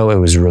 even though it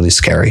was really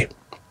scary.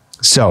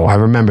 So I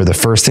remember the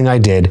first thing I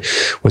did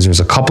was there was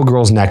a couple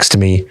girls next to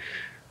me,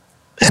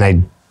 and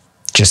I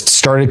just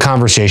started a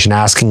conversation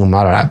asking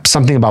them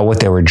something about what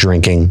they were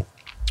drinking.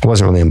 It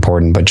wasn't really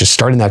important, but just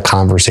starting that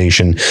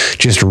conversation,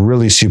 just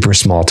really super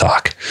small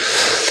talk.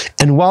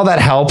 And while that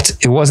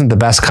helped, it wasn't the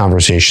best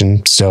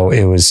conversation. So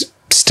it was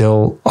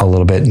still a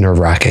little bit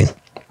nerve-wracking.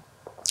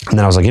 And then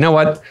I was like, you know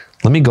what?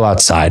 Let me go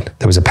outside.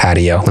 There was a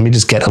patio. Let me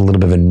just get a little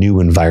bit of a new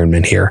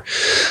environment here.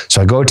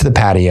 So I go to the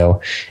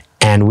patio,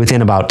 and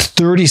within about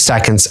 30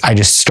 seconds, I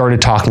just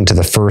started talking to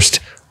the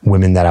first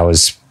women that I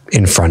was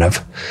in front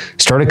of.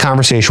 Started a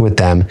conversation with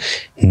them.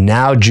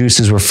 Now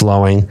juices were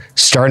flowing,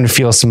 starting to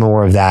feel some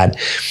more of that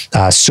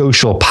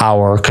social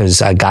power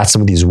because I got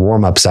some of these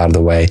warm-ups out of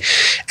the way.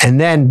 And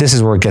then this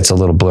is where it gets a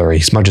little blurry,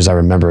 as much as I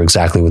remember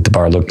exactly what the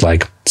bar looked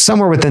like.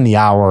 Somewhere within the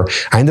hour,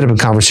 I ended up in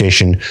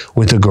conversation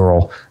with a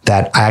girl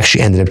that I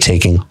actually ended up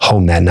taking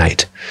home that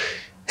night.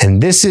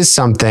 And this is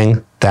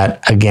something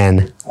that,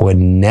 again, would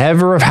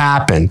never have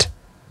happened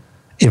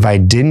if I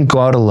didn't go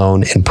out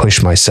alone and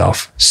push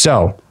myself.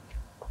 So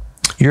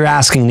you're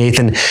asking,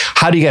 Nathan,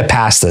 how do you get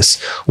past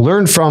this?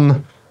 Learn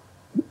from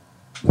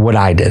what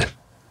I did.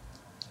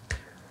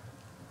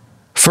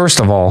 First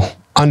of all,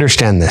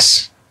 understand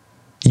this.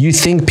 You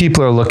think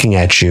people are looking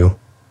at you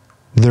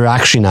they're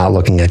actually not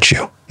looking at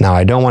you. Now,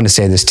 I don't want to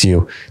say this to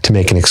you to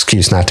make an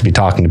excuse not to be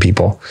talking to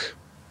people,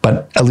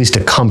 but at least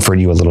to comfort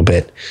you a little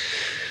bit.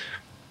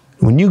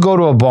 When you go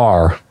to a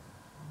bar,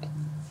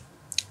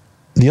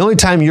 the only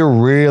time you're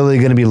really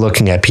going to be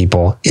looking at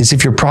people is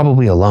if you're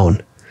probably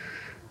alone.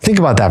 Think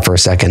about that for a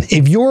second.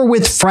 If you're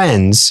with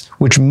friends,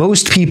 which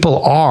most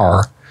people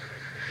are,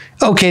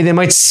 okay, they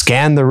might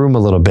scan the room a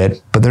little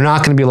bit, but they're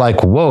not going to be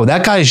like, whoa,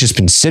 that guy's just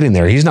been sitting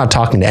there. He's not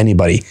talking to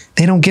anybody.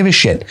 They don't give a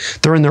shit.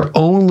 They're in their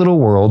own little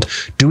world,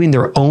 doing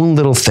their own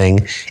little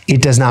thing.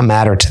 It does not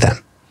matter to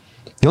them.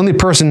 The only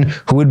person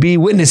who would be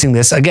witnessing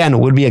this, again,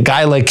 would be a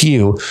guy like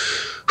you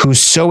who's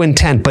so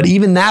intent. But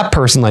even that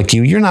person like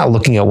you, you're not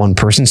looking at one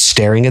person,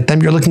 staring at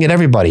them. You're looking at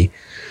everybody.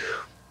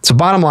 So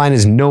bottom line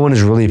is no one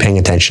is really paying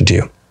attention to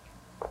you.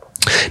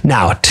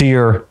 Now, to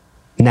your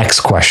next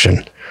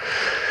question.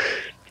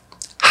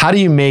 How do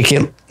you make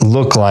it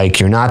look like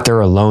you're not there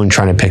alone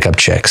trying to pick up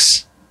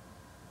chicks?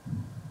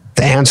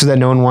 The answer that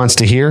no one wants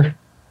to hear,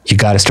 you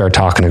got to start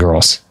talking to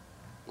girls.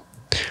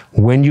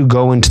 When you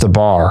go into the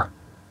bar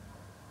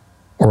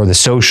or the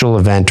social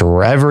event or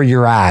wherever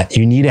you're at,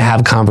 you need to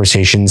have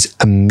conversations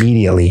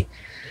immediately.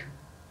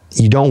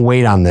 You don't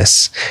wait on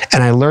this.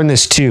 And I learned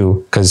this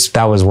too, because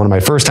that was one of my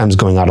first times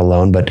going out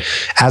alone. But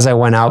as I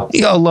went out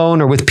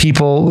alone or with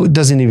people, it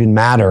doesn't even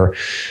matter.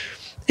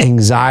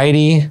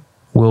 Anxiety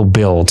will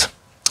build.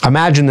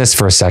 Imagine this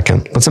for a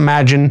second. Let's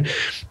imagine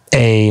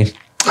a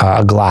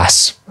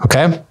glass,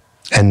 okay?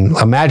 And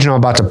imagine I'm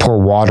about to pour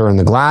water in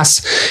the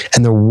glass,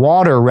 and the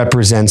water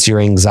represents your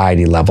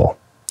anxiety level.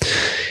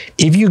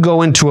 If you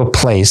go into a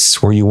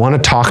place where you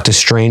want to talk to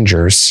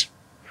strangers,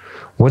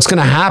 what's going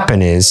to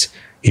happen is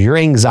your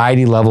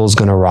anxiety level is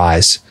going to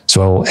rise.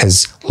 So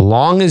as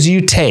long as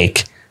you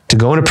take to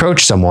go and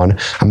approach someone,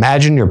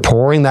 imagine you're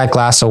pouring that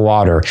glass of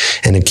water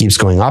and it keeps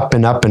going up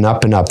and up and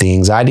up and up. The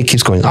anxiety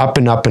keeps going up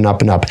and up and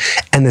up and up.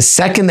 And the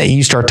second that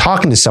you start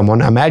talking to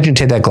someone, imagine you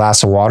take that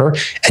glass of water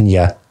and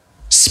you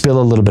spill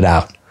a little bit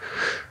out.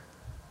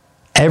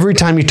 Every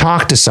time you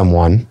talk to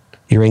someone,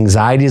 your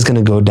anxiety is going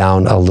to go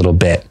down a little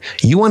bit.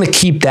 You want to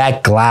keep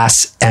that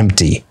glass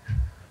empty.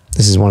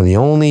 This is one of the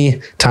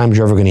only times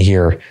you're ever going to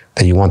hear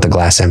that you want the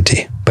glass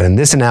empty. But in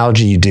this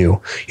analogy, you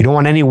do. You don't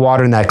want any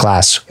water in that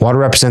glass. Water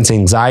represents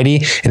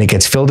anxiety, and it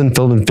gets filled and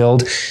filled and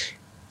filled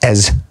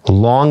as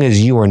long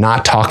as you are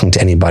not talking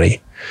to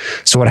anybody.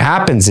 So what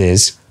happens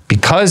is,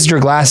 because your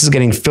glass is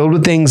getting filled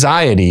with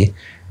anxiety,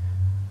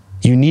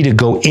 you need to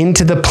go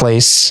into the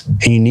place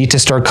and you need to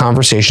start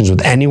conversations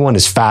with anyone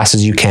as fast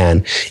as you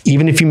can.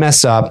 Even if you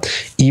mess up,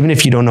 even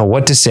if you don't know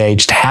what to say,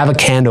 just have a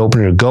can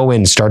opener to go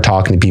in and start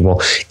talking to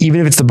people. Even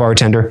if it's the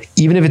bartender,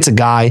 even if it's a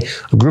guy,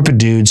 a group of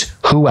dudes,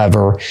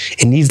 whoever,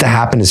 it needs to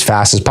happen as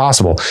fast as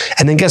possible.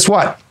 And then guess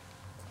what?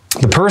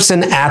 The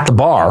person at the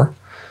bar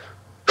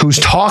who's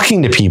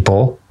talking to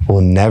people will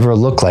never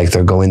look like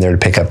they're going there to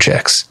pick up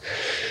chicks.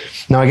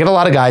 Now, I get a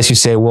lot of guys who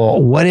say, well,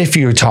 what if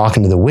you're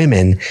talking to the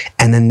women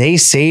and then they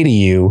say to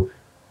you,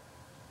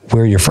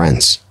 we're your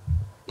friends?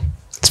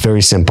 It's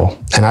very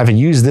simple. And I've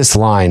used this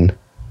line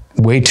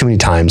way too many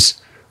times,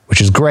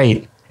 which is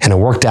great. And it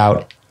worked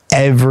out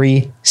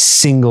every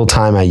single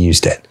time I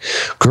used it.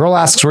 Girl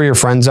asks where your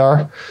friends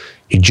are.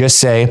 You just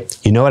say,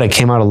 you know what? I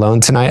came out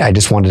alone tonight. I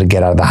just wanted to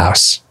get out of the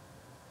house.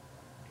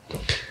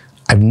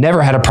 I've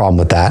never had a problem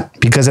with that,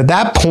 because at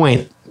that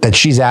point that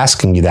she's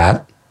asking you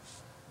that,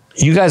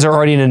 you guys are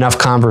already in enough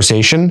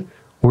conversation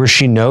where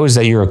she knows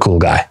that you're a cool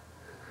guy.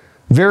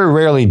 Very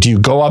rarely do you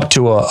go up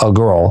to a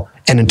girl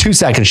and in 2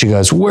 seconds she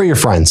goes, we're your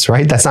friends,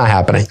 right? That's not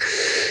happening.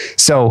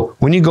 So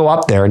when you go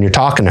up there and you're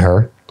talking to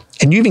her,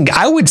 and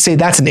I would say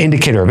that's an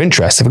indicator of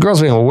interest. If a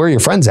girl's going, well, where are your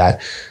friends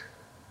at?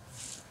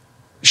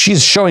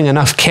 She's showing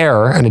enough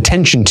care and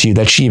attention to you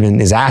that she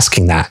even is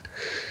asking that.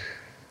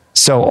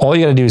 So all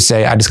you got to do is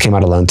say, I just came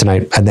out alone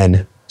tonight, and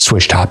then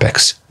switch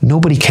topics.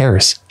 Nobody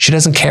cares. She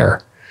doesn't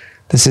care.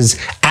 This is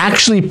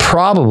actually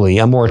probably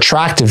a more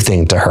attractive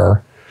thing to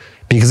her,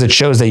 because it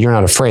shows that you're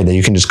not afraid, that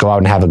you can just go out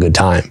and have a good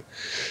time.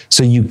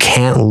 So you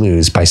can't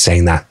lose by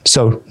saying that.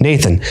 So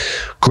Nathan,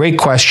 great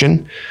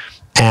question.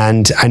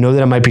 And I know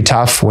that it might be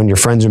tough when your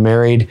friends are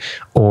married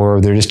or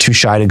they're just too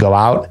shy to go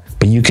out,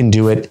 but you can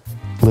do it.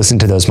 Listen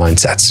to those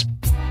mindsets.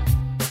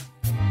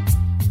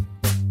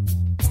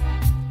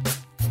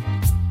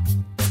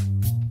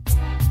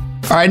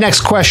 All right,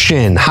 next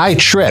question. Hi,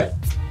 Trip.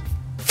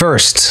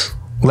 First,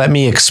 let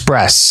me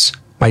express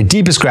my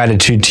deepest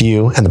gratitude to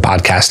you and the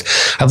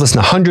podcast. I've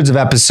listened to hundreds of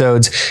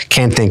episodes.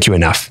 Can't thank you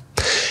enough.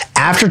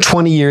 After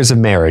 20 years of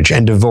marriage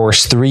and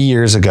divorce 3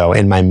 years ago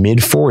in my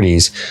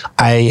mid-40s,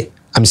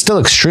 I'm still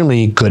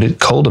extremely good at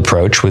cold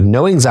approach with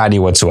no anxiety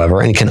whatsoever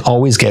and can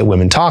always get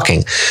women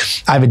talking.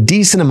 I have a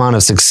decent amount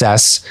of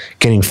success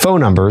getting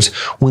phone numbers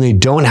when they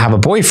don't have a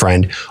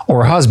boyfriend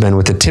or husband,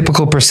 with a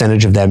typical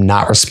percentage of them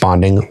not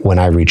responding when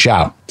I reach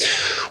out.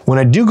 When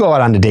I do go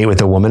out on a date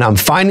with a woman, I'm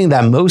finding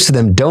that most of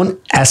them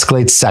don't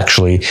escalate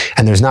sexually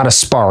and there's not a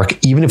spark,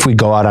 even if we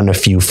go out on a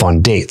few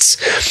fun dates.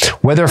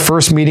 Whether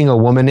first meeting a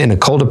woman in a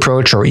cold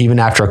approach or even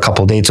after a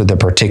couple dates with a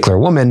particular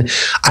woman,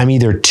 I'm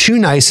either too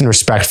nice and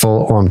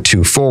respectful or I'm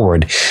too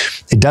forward.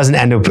 It doesn't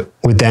end up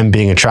with them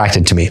being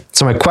attracted to me.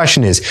 So my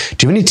question is,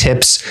 do you have any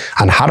tips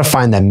on how to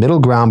find that middle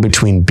ground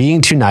between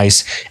being too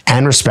nice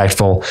and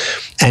respectful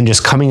and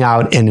just coming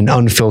out in an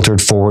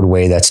unfiltered forward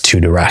way that's too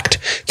direct?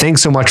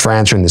 Thanks so much for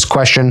answering this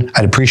question.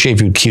 I'd appreciate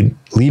if you could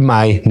leave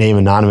my name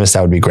anonymous.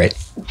 That would be great.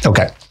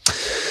 Okay.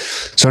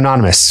 So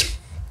anonymous,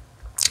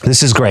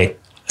 this is great.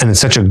 And it's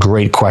such a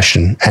great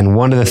question. And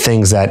one of the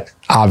things that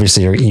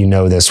obviously, you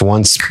know this,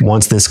 once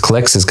this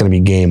clicks, it's going to be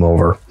game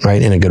over,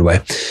 right? In a good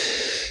way.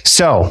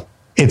 So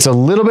it's a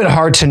little bit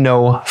hard to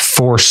know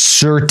for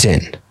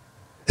certain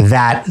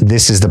that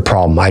this is the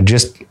problem. I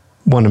just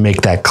want to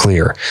make that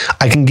clear.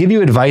 I can give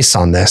you advice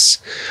on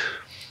this,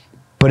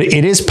 but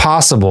it is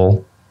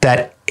possible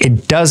that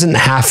it doesn't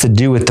have to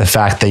do with the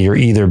fact that you're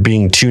either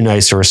being too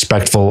nice or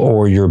respectful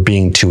or you're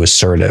being too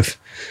assertive.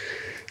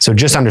 So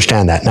just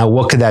understand that. Now,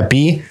 what could that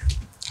be?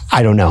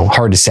 I don't know.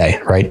 Hard to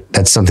say, right?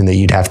 That's something that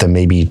you'd have to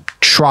maybe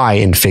try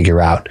and figure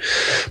out.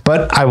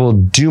 But I will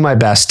do my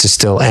best to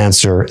still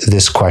answer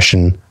this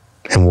question,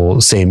 and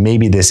we'll say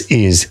maybe this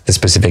is the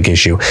specific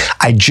issue.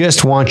 I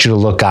just want you to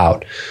look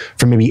out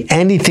for maybe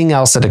anything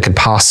else that it could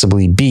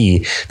possibly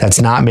be that's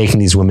not making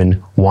these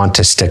women want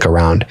to stick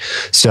around.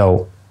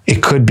 So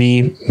it could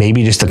be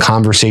maybe just the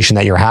conversation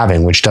that you're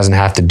having, which doesn't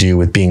have to do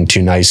with being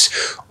too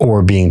nice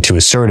or being too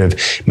assertive.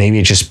 Maybe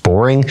it's just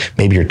boring.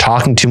 Maybe you're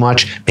talking too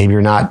much. Maybe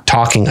you're not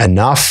talking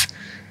enough.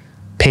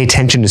 Pay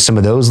attention to some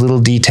of those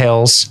little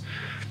details.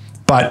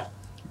 But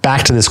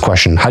back to this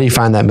question, how do you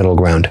find that middle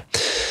ground?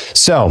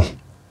 So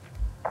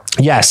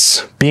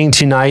yes, being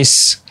too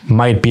nice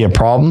might be a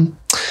problem,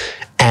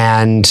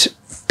 and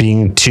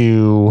being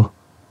too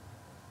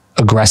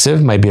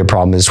aggressive might be a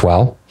problem as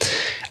well.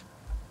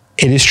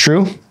 It is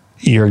true.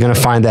 You're going to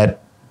find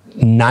that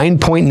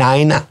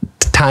 9.9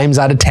 times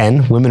out of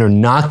 10, women are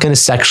not going to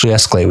sexually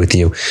escalate with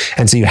you.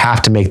 And so you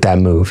have to make that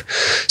move.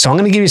 So I'm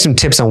going to give you some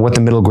tips on what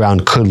the middle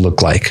ground could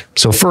look like.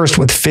 So first,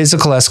 with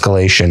physical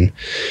escalation,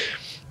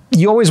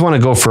 you always want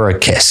to go for a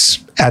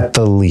kiss at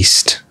the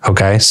least.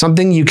 Okay.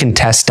 Something you can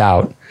test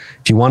out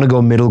if you want to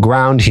go middle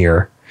ground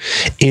here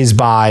is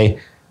by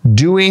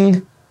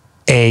doing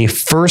a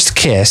first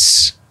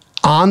kiss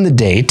on the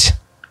date,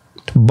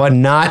 but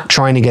not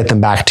trying to get them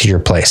back to your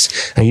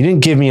place. Now, you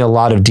didn't give me a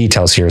lot of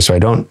details here, so I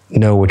don't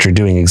know what you're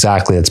doing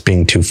exactly that's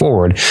being too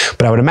forward,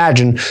 but I would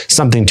imagine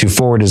something too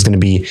forward is going to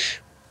be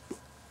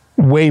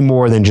way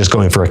more than just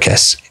going for a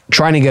kiss.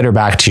 Trying to get her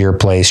back to your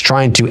place,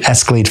 trying to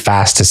escalate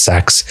fast to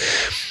sex.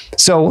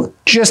 So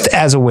just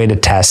as a way to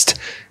test,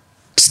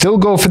 still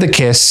go for the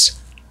kiss.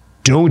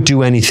 Don't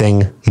do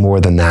anything more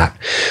than that.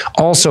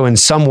 Also, in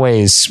some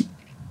ways,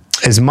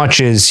 as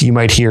much as you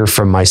might hear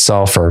from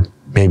myself or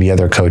maybe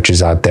other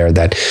coaches out there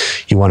that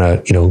you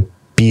want to,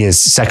 be as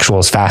sexual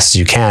as fast as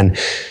you can,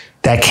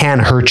 that can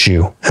hurt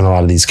you in a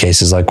lot of these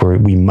cases, like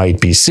we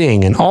might be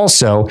seeing. And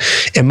also,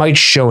 it might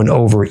show an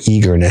over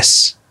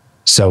eagerness.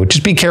 So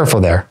just be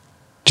careful there.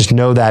 Just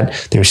know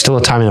that there's still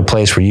a time and a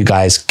place where you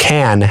guys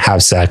can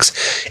have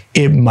sex.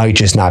 It might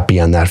just not be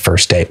on that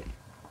first date.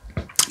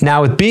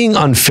 Now, with being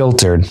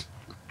unfiltered,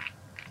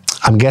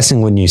 I'm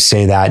guessing when you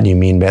say that, you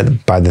mean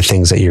by the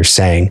things that you're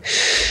saying.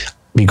 It'd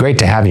be great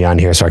to have you on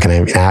here so I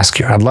can ask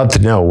you. I'd love to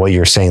know what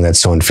you're saying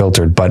that's so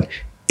unfiltered, but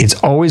it's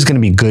always going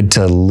to be good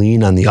to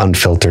lean on the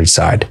unfiltered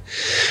side,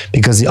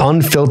 because the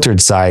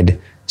unfiltered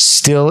side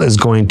still is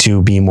going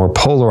to be more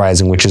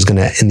polarizing, which is going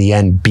to, in the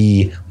end,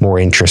 be more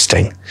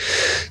interesting.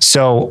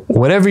 So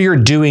whatever you're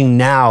doing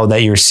now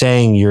that you're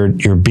saying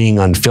you're being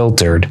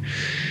unfiltered,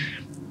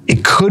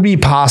 it could be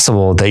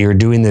possible that you're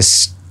doing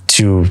this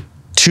to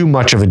too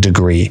much of a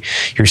degree.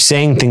 You're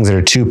saying things that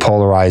are too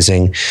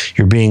polarizing.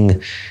 You're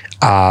being,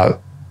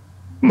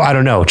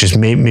 just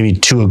maybe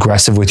too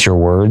aggressive with your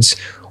words.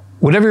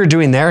 Whatever you're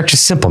doing there,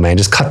 just simple, man.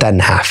 Just cut that in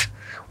half.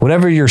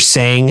 Whatever you're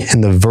saying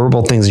and the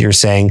verbal things that you're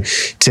saying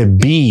to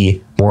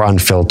be more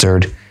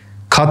unfiltered,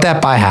 cut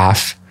that by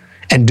half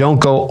and don't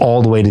go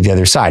all the way to the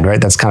other side,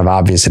 right? That's kind of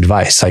obvious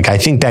advice. Like, I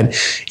think that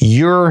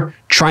you're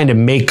trying to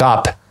make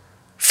up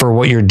for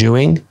what you're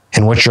doing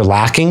and what you're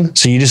lacking.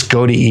 So you just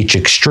go to each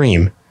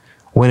extreme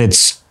when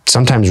it's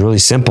sometimes really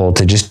simple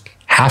to just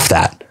half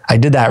that. I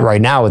did that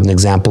right now with an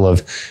example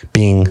of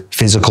being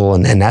physical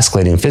and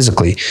escalating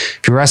physically.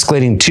 If you're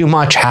escalating too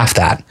much, half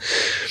that.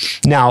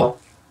 Now,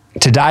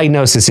 to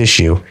diagnose this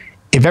issue,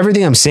 if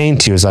everything I'm saying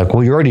to you is like,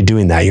 well, you're already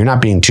doing that. You're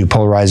not being too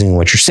polarizing in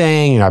what you're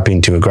saying. You're not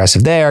being too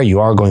aggressive there.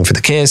 You are going for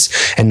the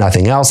kiss and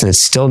nothing else, and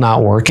it's still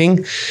not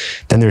working,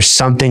 then there's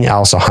something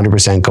else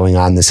 100% going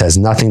on. This has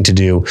nothing to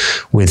do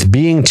with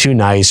being too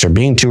nice or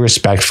being too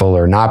respectful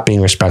or not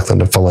being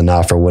respectful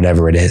enough or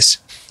whatever it is.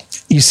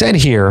 You said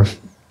here,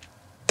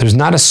 there's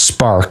not a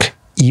spark,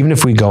 even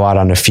if we go out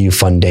on a few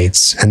fun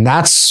dates. And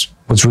that's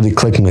what's really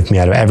clicking with me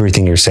out of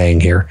everything you're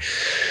saying here,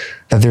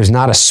 that there's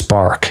not a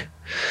spark.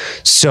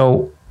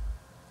 So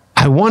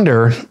I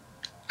wonder,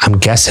 I'm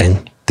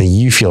guessing that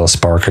you feel a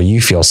spark or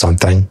you feel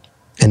something.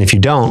 And if you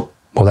don't,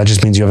 well, that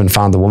just means you haven't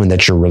found the woman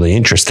that you're really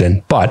interested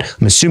in. But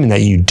I'm assuming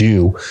that you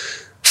do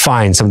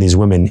find some of these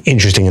women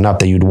interesting enough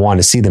that you'd want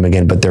to see them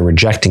again, but they're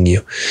rejecting you.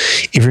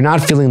 If you're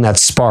not feeling that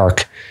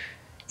spark,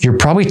 you're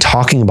probably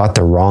talking about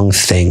the wrong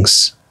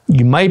things.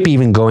 You might be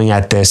even going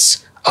at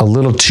this a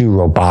little too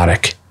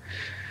robotic.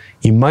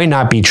 You might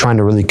not be trying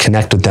to really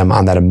connect with them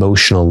on that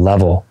emotional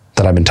level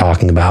that I've been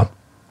talking about.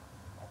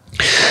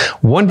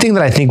 One thing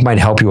that I think might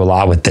help you a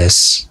lot with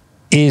this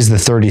is the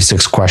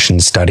 36 question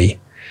study.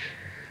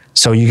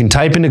 So you can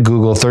type into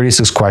Google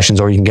 36 questions,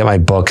 or you can get my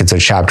book. It's a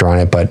chapter on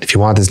it. But if you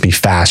want this to be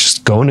fast,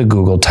 just go into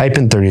Google, type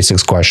in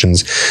 36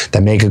 questions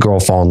that make a girl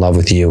fall in love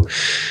with you.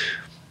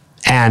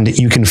 And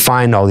you can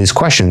find all these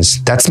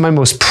questions. That's my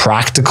most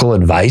practical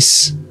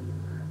advice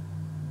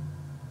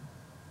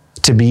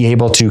to be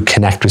able to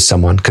connect with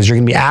someone, because you're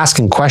going to be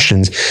asking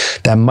questions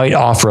that might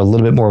offer a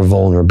little bit more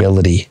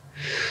vulnerability.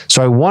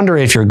 So I wonder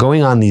if you're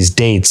going on these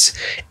dates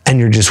and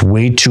you're just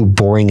way too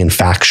boring and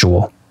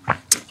factual.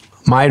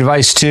 My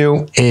advice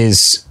too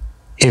is,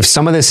 if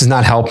some of this is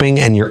not helping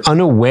and you're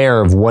unaware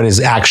of what is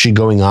actually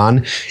going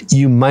on,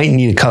 you might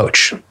need a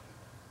coach.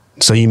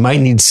 So you might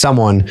need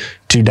someone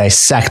to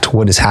dissect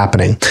what is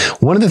happening.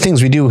 One of the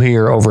things we do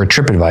here over at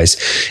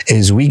TripAdvice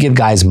is we give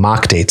guys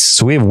mock dates.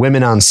 So we have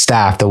women on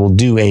staff that will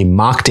do a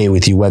mock date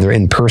with you, whether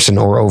in person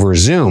or over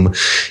Zoom,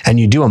 and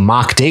you do a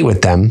mock date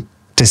with them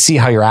to see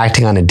how you're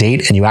acting on a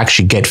date, and you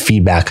actually get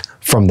feedback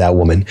from that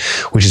woman,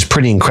 which is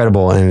pretty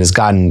incredible. And it has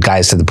gotten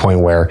guys to the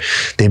point where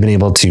they've been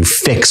able to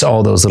fix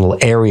all those little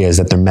areas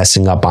that they're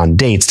messing up on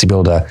dates to be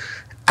able to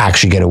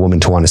actually get a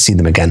woman to want to see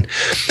them again.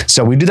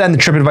 So we do that in the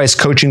TripAdvice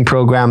coaching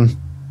program.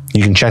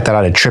 You can check that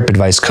out at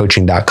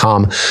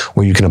tripadvicecoaching.com,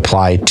 where you can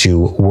apply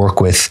to work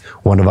with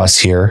one of us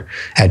here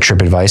at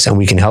TripAdvice, and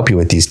we can help you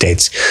with these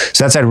dates.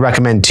 So that's what I'd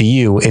recommend to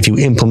you if you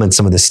implement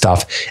some of this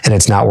stuff and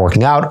it's not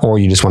working out, or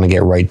you just want to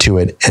get right to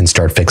it and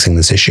start fixing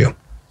this issue.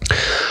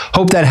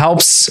 Hope that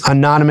helps,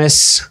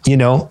 Anonymous.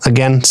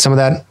 Again, some of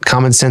that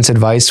common sense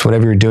advice,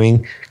 whatever you're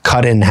doing,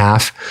 cut it in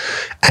half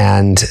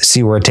and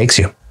see where it takes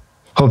you.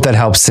 Hope that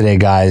helps today,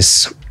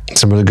 guys.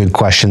 Some really good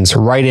questions.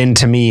 Write in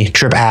to me,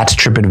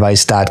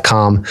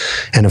 trip@tripadvice.com.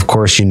 And of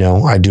course,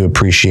 I do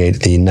appreciate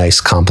the nice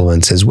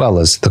compliments as well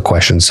as the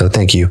questions. So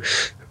thank you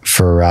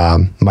for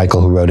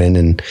Michael, who wrote in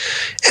and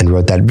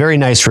wrote that very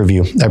nice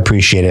review. I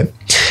appreciate it.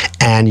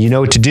 And you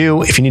know what to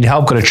do. If you need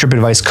help, go to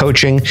TripAdvice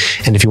Coaching.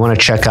 And if you want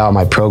to check out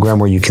my program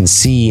where you can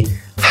see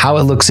how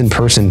it looks in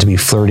person to be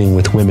flirting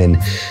with women,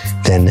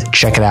 then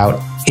check it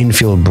out.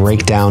 Infield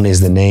Breakdown is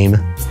the name.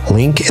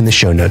 Link in the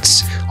show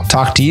notes. I'll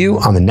talk to you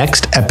on the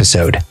next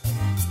episode.